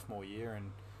killer sophomore year,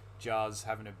 and Ja's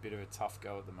having a bit of a tough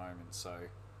go at the moment. So,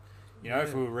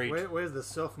 if we were where's the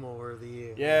sophomore of the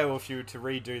year? yeah, well, if you were to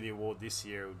redo the award this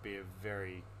year, it would be a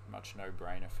very much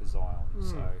no-brainer for Zion.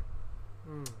 So,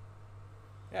 Mm.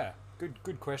 yeah,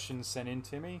 good questions sent in,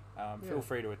 Timmy. Feel Yeah.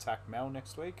 free to attack Mel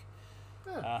next week.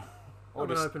 Yeah. Or I'm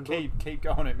an just open keep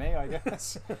going at me, I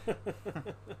guess.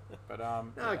 But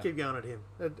No, yeah. keep going at him.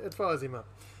 It fires him up.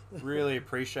 Really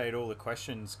appreciate all the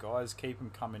questions, guys. Keep them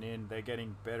coming in. They're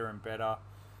getting better and better.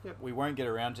 Yep. We won't get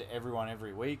around to everyone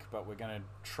every week, but we're going to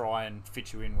try and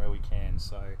fit you in where we can.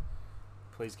 So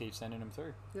please keep sending them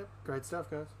through. Yep, great stuff,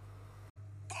 guys.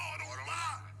 Ball don't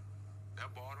lie.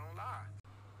 That ball don't lie.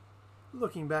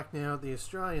 Looking back now at the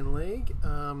Australian League,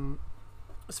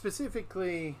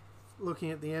 specifically looking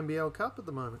at the NBL Cup at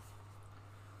the moment.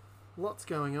 Lots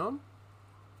going on.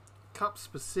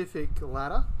 Cup-specific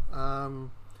ladder.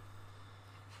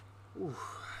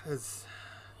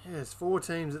 There's 4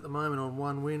 teams at the moment on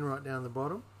 1 win right down the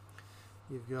bottom.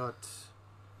 You've got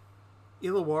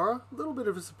Illawarra, a little bit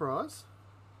of a surprise.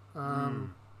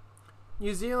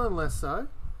 New Zealand less so.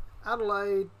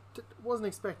 Adelaide, wasn't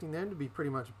expecting them to be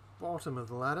pretty much bottom of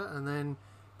the ladder, and then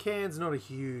Cairns, not a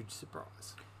huge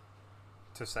surprise.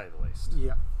 To say the least.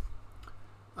 Yeah.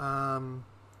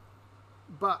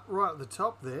 But right at the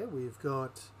top there, we've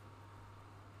got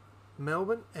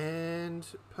Melbourne and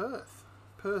Perth.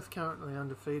 Perth currently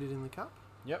undefeated in the Cup.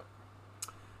 Yep.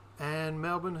 And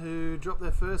Melbourne, who dropped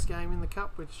their first game in the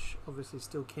Cup, which obviously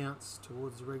still counts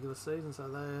towards the regular season, so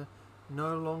they're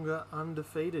no longer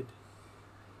undefeated.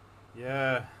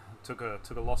 Yeah. Took a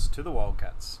loss to the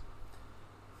Wildcats.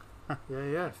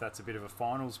 Yeah. If that's a bit of a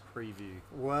finals preview.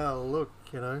 Well, look,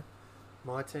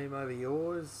 my team over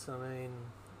yours, I mean...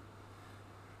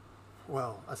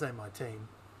 Well, I say my team.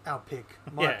 Our pick.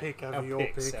 My pick over your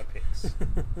pick. Our picks.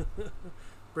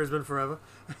 Brisbane forever.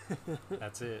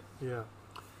 That's it. Yeah.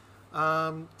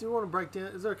 Do you want to break down...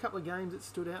 Is there a couple of games that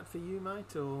stood out for you,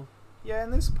 mate? Or Yeah,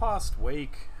 in this past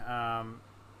week,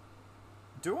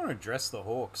 do want to address the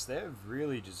Hawks. They've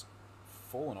really just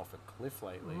fallen off a cliff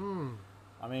lately.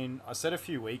 I mean, I said a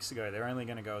few weeks ago they're only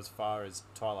going to go as far as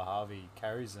Tyler Harvey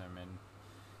carries them, and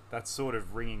that's sort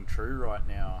of ringing true right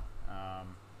now.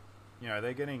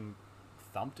 They're getting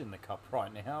thumped in the Cup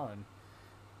right now, and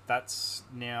that's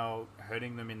now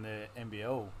hurting them in the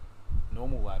NBL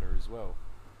normal ladder as well.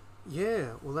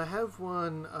 Yeah, well, they have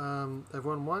won. They've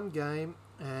won 1 game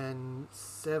and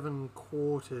 7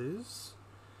 quarters,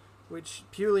 which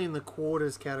purely in the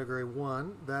quarters category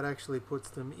 1, that actually puts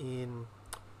them in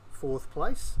 4th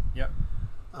place. Yep.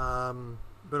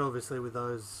 But obviously with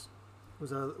those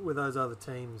other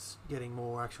teams getting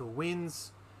more actual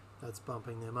wins, that's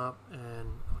bumping them up and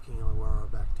knocking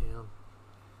Illawarra back down.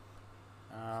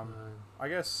 I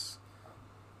guess,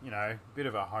 bit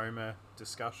of a homer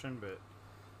discussion, but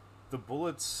the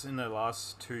Bullets in the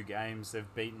last 2 games,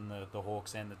 they've beaten the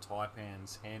Hawks and the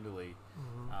Taipans handily.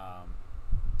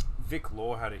 Vic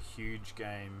Law had a huge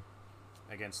game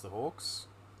against the Hawks,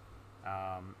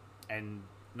 and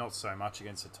not so much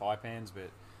against the Taipans, but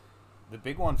the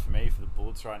big one for me for the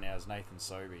Bullets right now is Nathan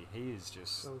Sobey. He is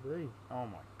just... Oh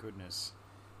my goodness.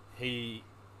 He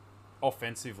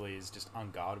offensively is just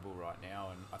unguardable right now,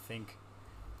 and I think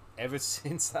ever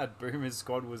since that Boomers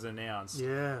squad was announced,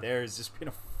 there has just been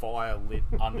a fire lit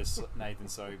under Nathan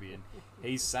Sobey, and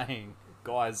he's saying,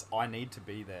 guys, I need to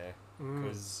be there,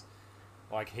 because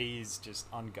he's just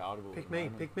unguardable. Pick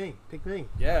me.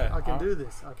 Yeah. I can do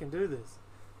this.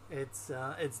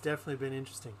 It's definitely been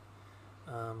interesting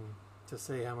to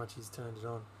see how much he's turned it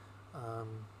on.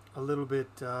 A little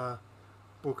bit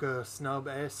Booker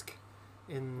snub-esque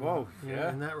in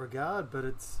that regard, but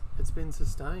it's been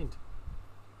sustained.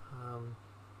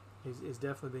 He's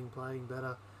definitely been playing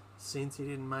better since he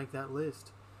didn't make that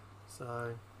list.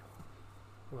 So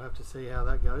we'll have to see how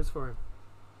that goes for him.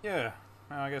 Yeah,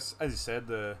 I guess, as you said,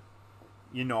 the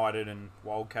United and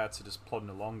Wildcats are just plodding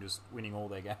along, just winning all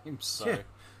their games. So Yeah.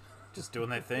 just doing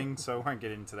their thing. So I won't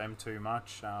get into them too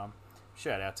much.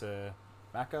 Shout out to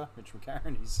Macca, Mitch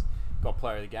McCarron. He's got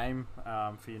player of the game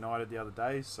for United the other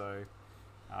day. So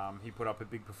he put up a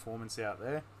big performance out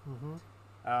there.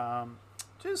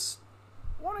 Just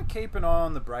want to keep an eye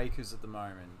on the Breakers at the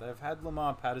moment. They've had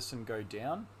Lamar Patterson go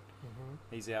down.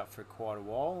 He's out for quite a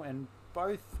while, and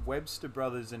both Webster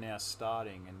brothers are now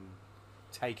starting and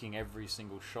taking every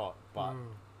single shot, but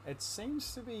it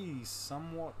seems to be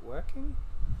somewhat working.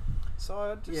 So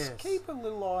I just keep a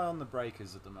little eye on the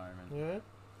Breakers at the moment.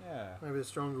 Yeah. Maybe they're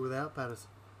stronger without Patterson.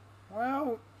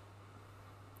 Well,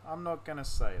 I'm not going to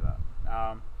say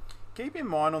that. Keep in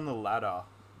mind on the ladder,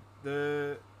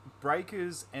 the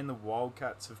Breakers and the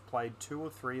Wildcats have played 2 or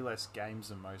 3 less games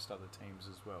than most other teams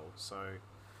as well. So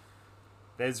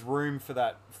there's room for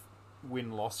that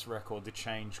win-loss record to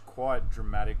change quite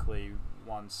dramatically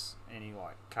once any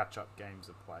catch-up games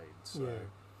are played. So,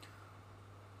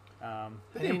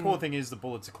 but the important thing is the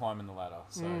Bullets are climbing the ladder.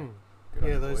 So good on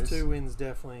you those boys. 2 wins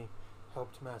definitely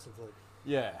helped massively.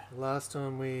 Yeah. Last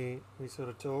time we sort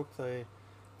of talked, they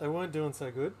weren't doing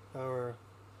so good. They were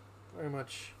very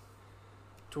much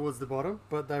towards the bottom,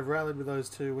 but they've rallied with those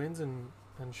 2 wins and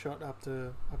shot up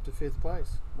to 5th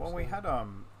place. Well, we had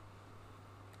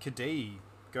Kadee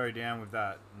go down with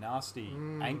that nasty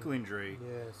ankle injury.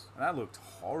 Yes. And that looked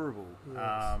horrible.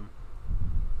 Yes.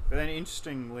 But then,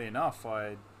 interestingly enough,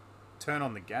 I turn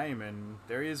on the game and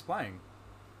there he is playing.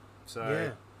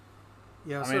 So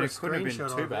yeah. I mean, it couldn't have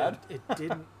been too bad. It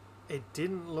didn't. It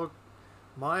didn't look.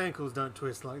 My ankles don't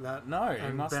twist like that. No, he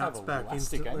and must have bounce back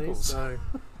elastic instantly. ankles. So,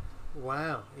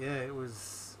 wow. Yeah, it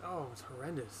was. Oh, it was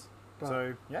horrendous. But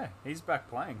So yeah, he's back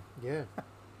playing. yeah,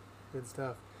 good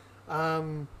stuff.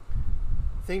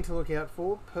 Thing to look out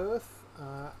for: Perth.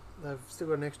 They've still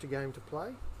got an extra game to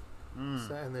play,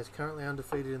 so, and they're currently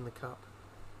undefeated in the cup.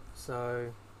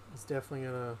 So it's definitely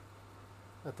gonna.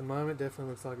 At the moment, definitely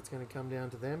looks like it's going to come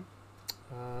down to them.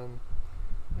 And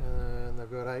they've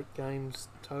got 8 games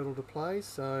total to play.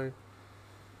 So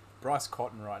Bryce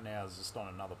Cotton right now is just on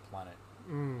another planet.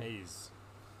 He's.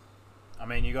 I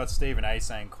mean, you got Stephen A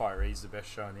saying Kyrie's the best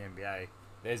show in the NBA.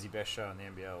 There's your best show in the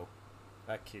NBL.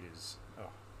 That kid is. Oh,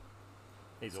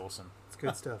 he's awesome. it's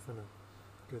good stuff, isn't it?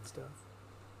 Good stuff.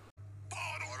 Ball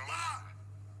don't lie.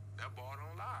 That ball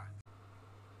don't lie.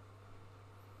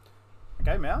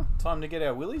 Okay, Mal, time to get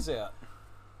our willies out.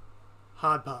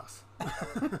 Hard pass.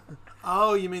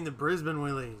 Oh, you mean the Brisbane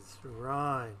Willies,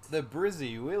 right? The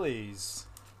Brizzy Willies.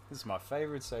 This is my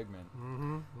favourite segment.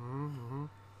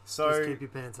 So Just keep your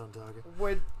pants on target.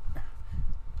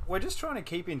 we're just trying to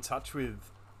keep in touch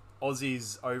with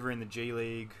Aussies over in the G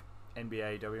League,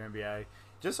 NBA, WNBA.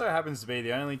 Just so happens to be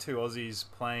the only 2 Aussies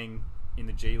playing in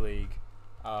the G League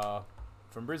are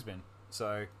from Brisbane.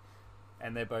 So,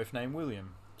 and they're both named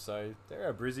William. So they're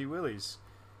our Brizzy Willies.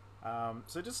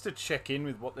 So just to check in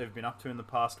with what they've been up to in the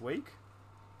past week.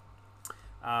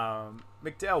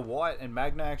 McDowell White and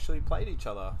Magna actually played each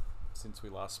other since we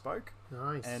last spoke.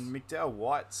 Nice. And McDowell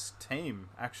White's team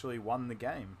actually won the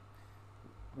game,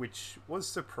 which was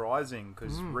surprising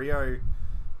because Rio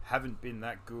haven't been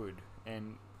that good.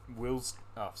 And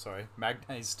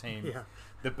Magna's team,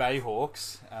 the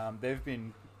Bayhawks, they've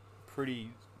been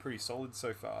pretty solid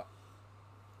so far.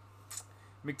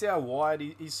 McDowell White,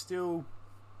 he's still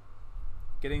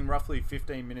getting roughly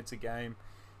 15 minutes a game,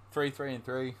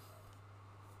 3-3-3.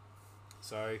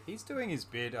 So he's doing his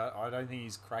bit. I don't think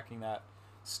he's cracking that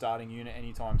starting unit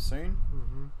anytime soon.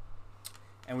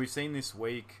 And we've seen this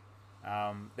week,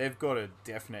 they've got a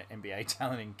definite NBA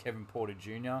talent in Kevin Porter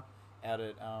Jr. out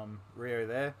at Rio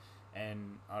there.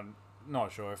 And I'm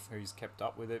not sure if who's kept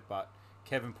up with it, but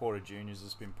Kevin Porter Jr. has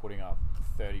just been putting up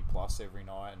 30 plus every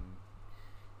night. And,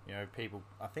 you know, people,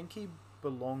 I think he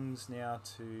belongs now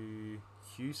to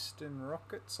Houston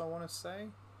Rockets, I want to say.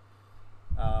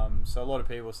 So a lot of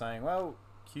people are saying, well,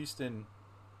 Houston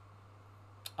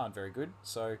aren't very good,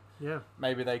 so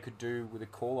maybe they could do with a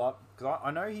call-up. Because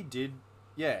I know he did,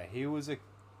 he was a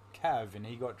Cav and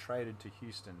he got traded to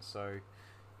Houston, so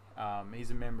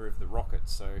he's a member of the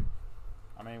Rockets, so,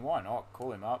 I mean, why not?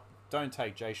 Call him up. Don't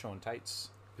take Jay Sean Tate's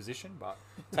position, but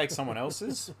take someone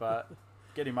else's, but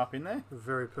get him up in there.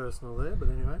 Very personal there, but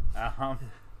anyway.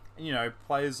 You know,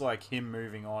 players like him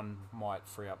moving on might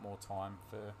free up more time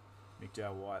for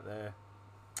McDowell White there.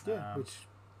 Which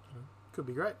could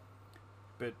be great.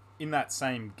 But in that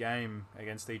same game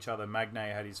against each other,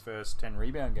 Magnay had his first 10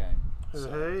 rebound game.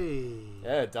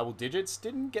 So, double digits.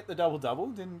 Didn't get the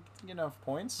double-double. Didn't get enough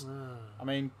points. I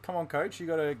mean, come on, coach. You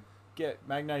got to get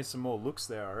Magnay some more looks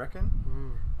there, I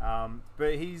reckon.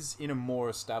 But he's in a more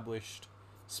established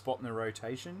spot in the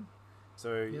rotation.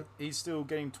 So Yep. he's still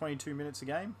getting 22 minutes a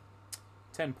game,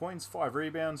 10 points, 5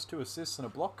 rebounds, 2 assists, and a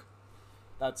block.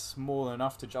 That's more than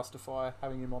enough to justify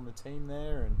having him on the team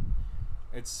there, and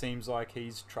it seems like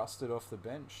he's trusted off the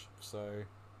bench. So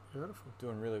Beautiful.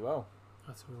 doing really well.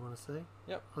 That's what we want to see.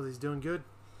 Yep. Aussie's doing good.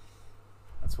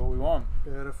 That's what we want.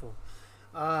 Beautiful.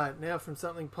 Alright, now from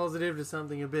something positive to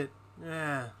something a bit, you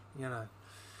know.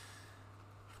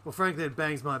 Well, frankly, it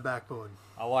bangs my backboard.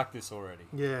 I like this already.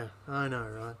 Yeah, I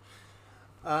know,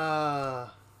 right?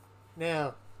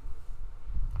 Now,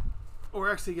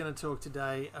 we're actually going to talk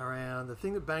today around the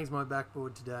thing that bangs my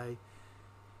backboard today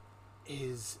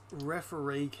is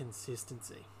referee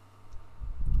consistency.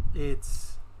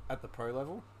 It's At the pro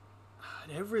level?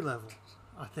 at every level,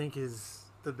 I think, is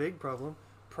the big problem.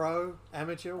 Pro,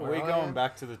 amateur, Are where we I going am.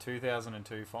 back to the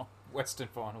 2002 Western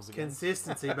Finals again?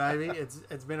 Consistency, baby.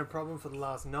 It's been a problem for the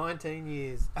last 19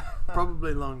 years,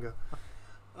 probably longer.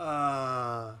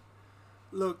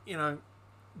 Look, you know,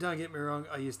 don't get me wrong.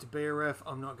 I used to be a ref.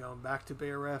 I'm not going back to be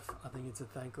a ref. I think it's a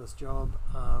thankless job.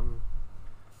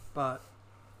 But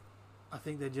I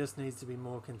think there just needs to be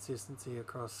more consistency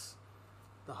across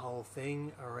the whole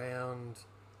thing around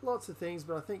lots of things.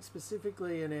 But I think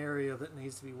specifically an area that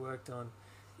needs to be worked on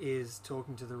is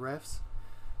talking to the refs.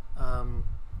 And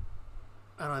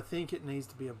I think it needs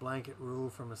to be a blanket rule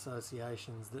from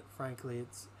associations that, frankly,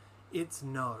 it's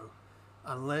no.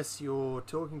 Unless you're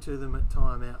talking to them at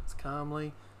timeouts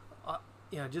calmly,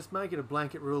 just make it a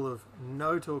blanket rule of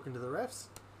no talking to the refs,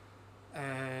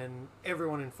 and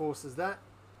everyone enforces that.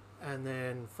 And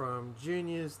then from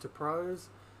juniors to pros,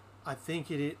 I think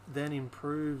it then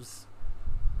improves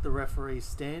the referee's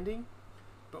standing.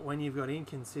 But when you've got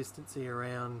inconsistency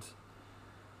around,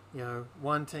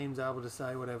 one team's able to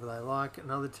say whatever they like,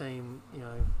 another team,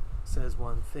 says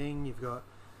one thing. You've got,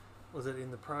 was it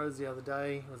in the pros the other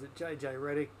day? Was it JJ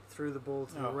Redick threw the ball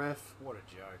to the ref What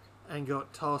a joke. and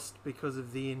got tossed because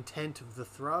of the intent of the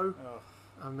throw? Oh.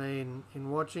 I mean, in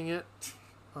watching it,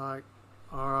 like,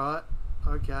 all right,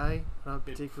 okay, I don't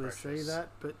Bit particularly see precious. that,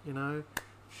 but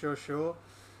sure.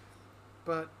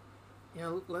 But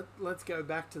let's go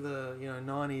back to the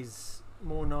 90s,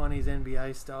 more 90s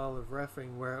NBA style of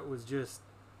reffing, where it was just,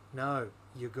 no,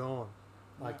 you're gone.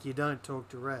 Like, Yeah. you don't talk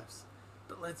to refs.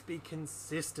 But let's be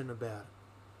consistent about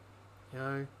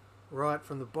it. Right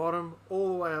from the bottom all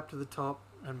the way up to the top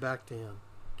and back down.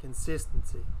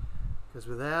 Consistency. Because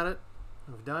without it,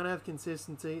 if we don't have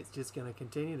consistency, it's just going to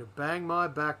continue to bang my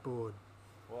backboard.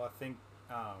 Well, I think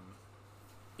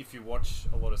if you watch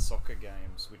a lot of soccer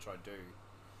games, which I do,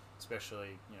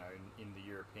 especially in the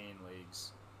European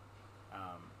leagues,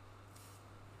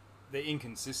 the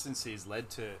inconsistency has led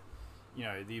to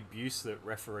the abuse that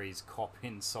referees cop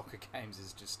in soccer games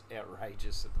is just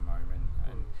outrageous at the moment,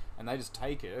 and they just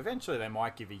take it. Eventually, they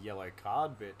might give a yellow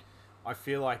card, but I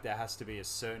feel like there has to be a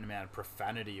certain amount of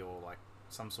profanity or like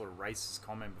some sort of racist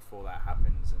comment before that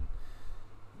happens, and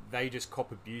they just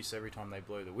cop abuse every time they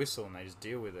blow the whistle, and they just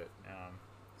deal with it.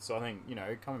 So I think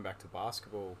coming back to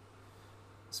basketball,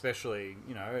 especially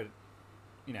in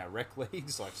our rec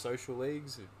leagues, like social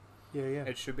leagues,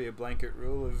 it should be a blanket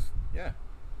rule of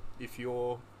if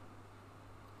you're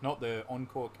not the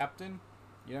on-court captain,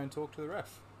 you don't talk to the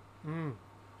ref.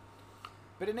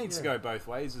 But it needs to go both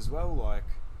ways as well. Like,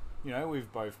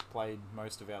 we've both played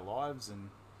most of our lives, and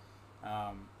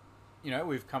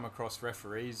we've come across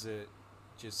referees that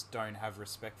just don't have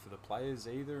respect for the players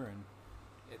either, and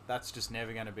that's just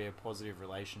never going to be a positive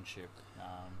relationship.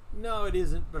 No, it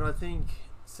isn't, but I think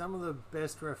some of the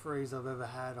best referees I've ever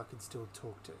had I could still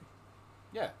talk to.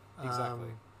 Yeah, exactly.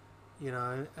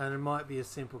 And it might be a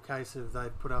simple case of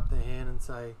they'd put up their hand and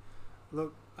say,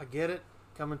 look, I get it,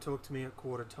 come and talk to me at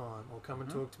quarter time, or come and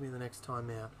talk to me the next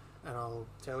time out, and I'll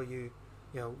tell you,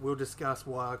 we'll discuss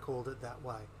why I called it that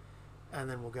way. And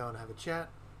then we'll go and have a chat,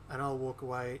 and I'll walk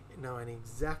away knowing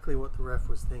exactly what the ref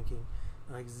was thinking,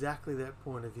 and exactly that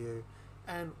point of view,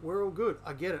 and we're all good.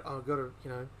 I get it. I've got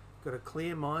a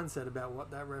clear mindset about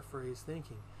what that referee is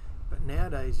thinking. But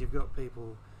nowadays, you've got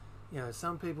people,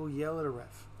 some people yell at a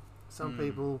ref. Some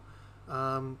people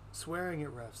swearing at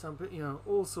refs. Some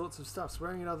all sorts of stuff,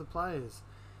 swearing at other players.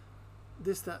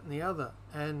 This, that, and the other.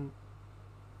 And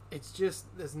it's just,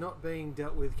 there's not being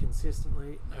dealt with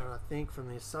consistently. And I think from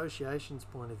the association's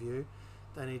point of view,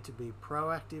 they need to be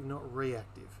proactive, not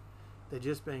reactive. They're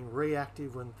just being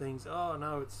reactive when things, oh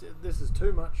no, this is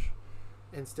too much,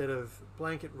 instead of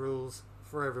blanket rules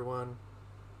for everyone.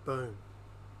 Boom.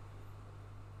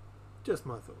 Just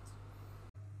my thoughts.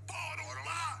 Ball don't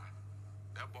lie.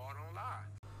 That ball don't lie.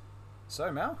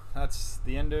 So, Mal, that's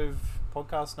the end of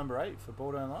podcast number 8 for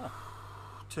Ball Don't Lie.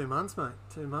 2 months, mate.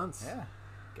 2 months. Yeah.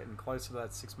 getting close to that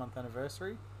 6-month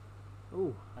anniversary.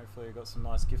 Ooh, Hopefully you got some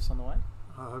nice gifts on the way.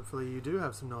 hopefully you do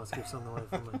have some nice gifts on the way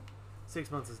for me.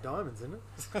 6 months is diamonds, isn't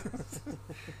it?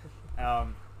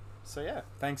 So yeah,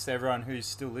 thanks to everyone who's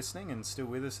still listening and still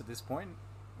with us at this point.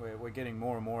 We're getting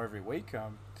more and more every week.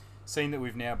 Seeing that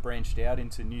we've now branched out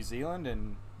into New Zealand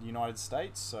and the United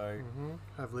States, so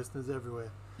Have listeners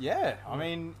everywhere. yeah, I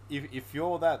mean, if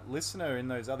you're that listener in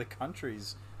those other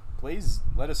countries, please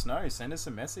let us know. Send us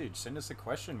a message. Send us a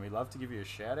question. We'd love to give you a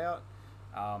shout out.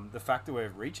 The fact that we're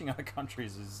reaching other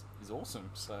countries is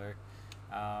awesome. So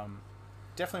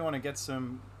definitely want to get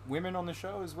some women on the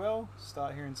show as well.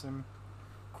 Start hearing some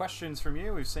questions from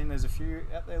you. We've seen there's a few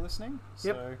out there listening.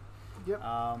 So Yep.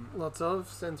 Lots of.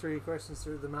 Send through your questions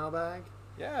through the mailbag.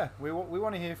 yeah, we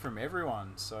want to hear from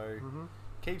everyone. So Mm-hmm.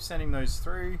 keep sending those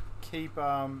through. Keep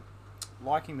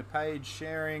liking the page,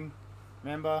 sharing,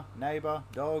 member, neighbor,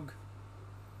 dog,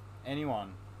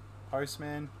 anyone,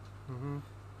 postman, Mm-hmm.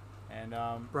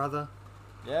 and Brother.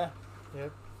 yeah,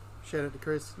 Yep. Shout out to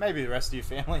Chris. maybe the rest of your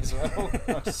family as well.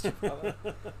 Not just your brother.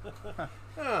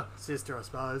 Sister, I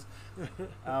suppose.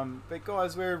 But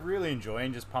guys, we're really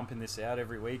enjoying just pumping this out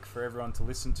every week for everyone to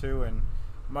listen to, and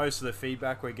most of the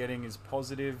feedback we're getting is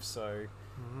positive. So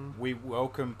we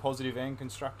welcome positive and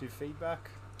constructive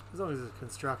feedback. As long as it's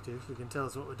constructive, you can tell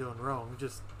us what we're doing wrong.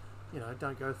 Just,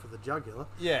 don't go for the jugular.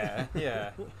 Yeah,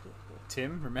 yeah.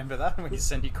 Tim, remember that when you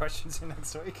send your questions in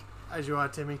next week. As you are,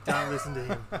 Timmy. Don't listen to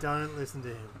him. Don't listen to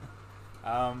him.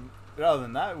 But other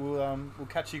than that, we'll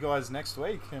catch you guys next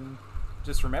week, and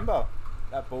just remember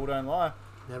that ball don't lie.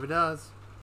 Never does.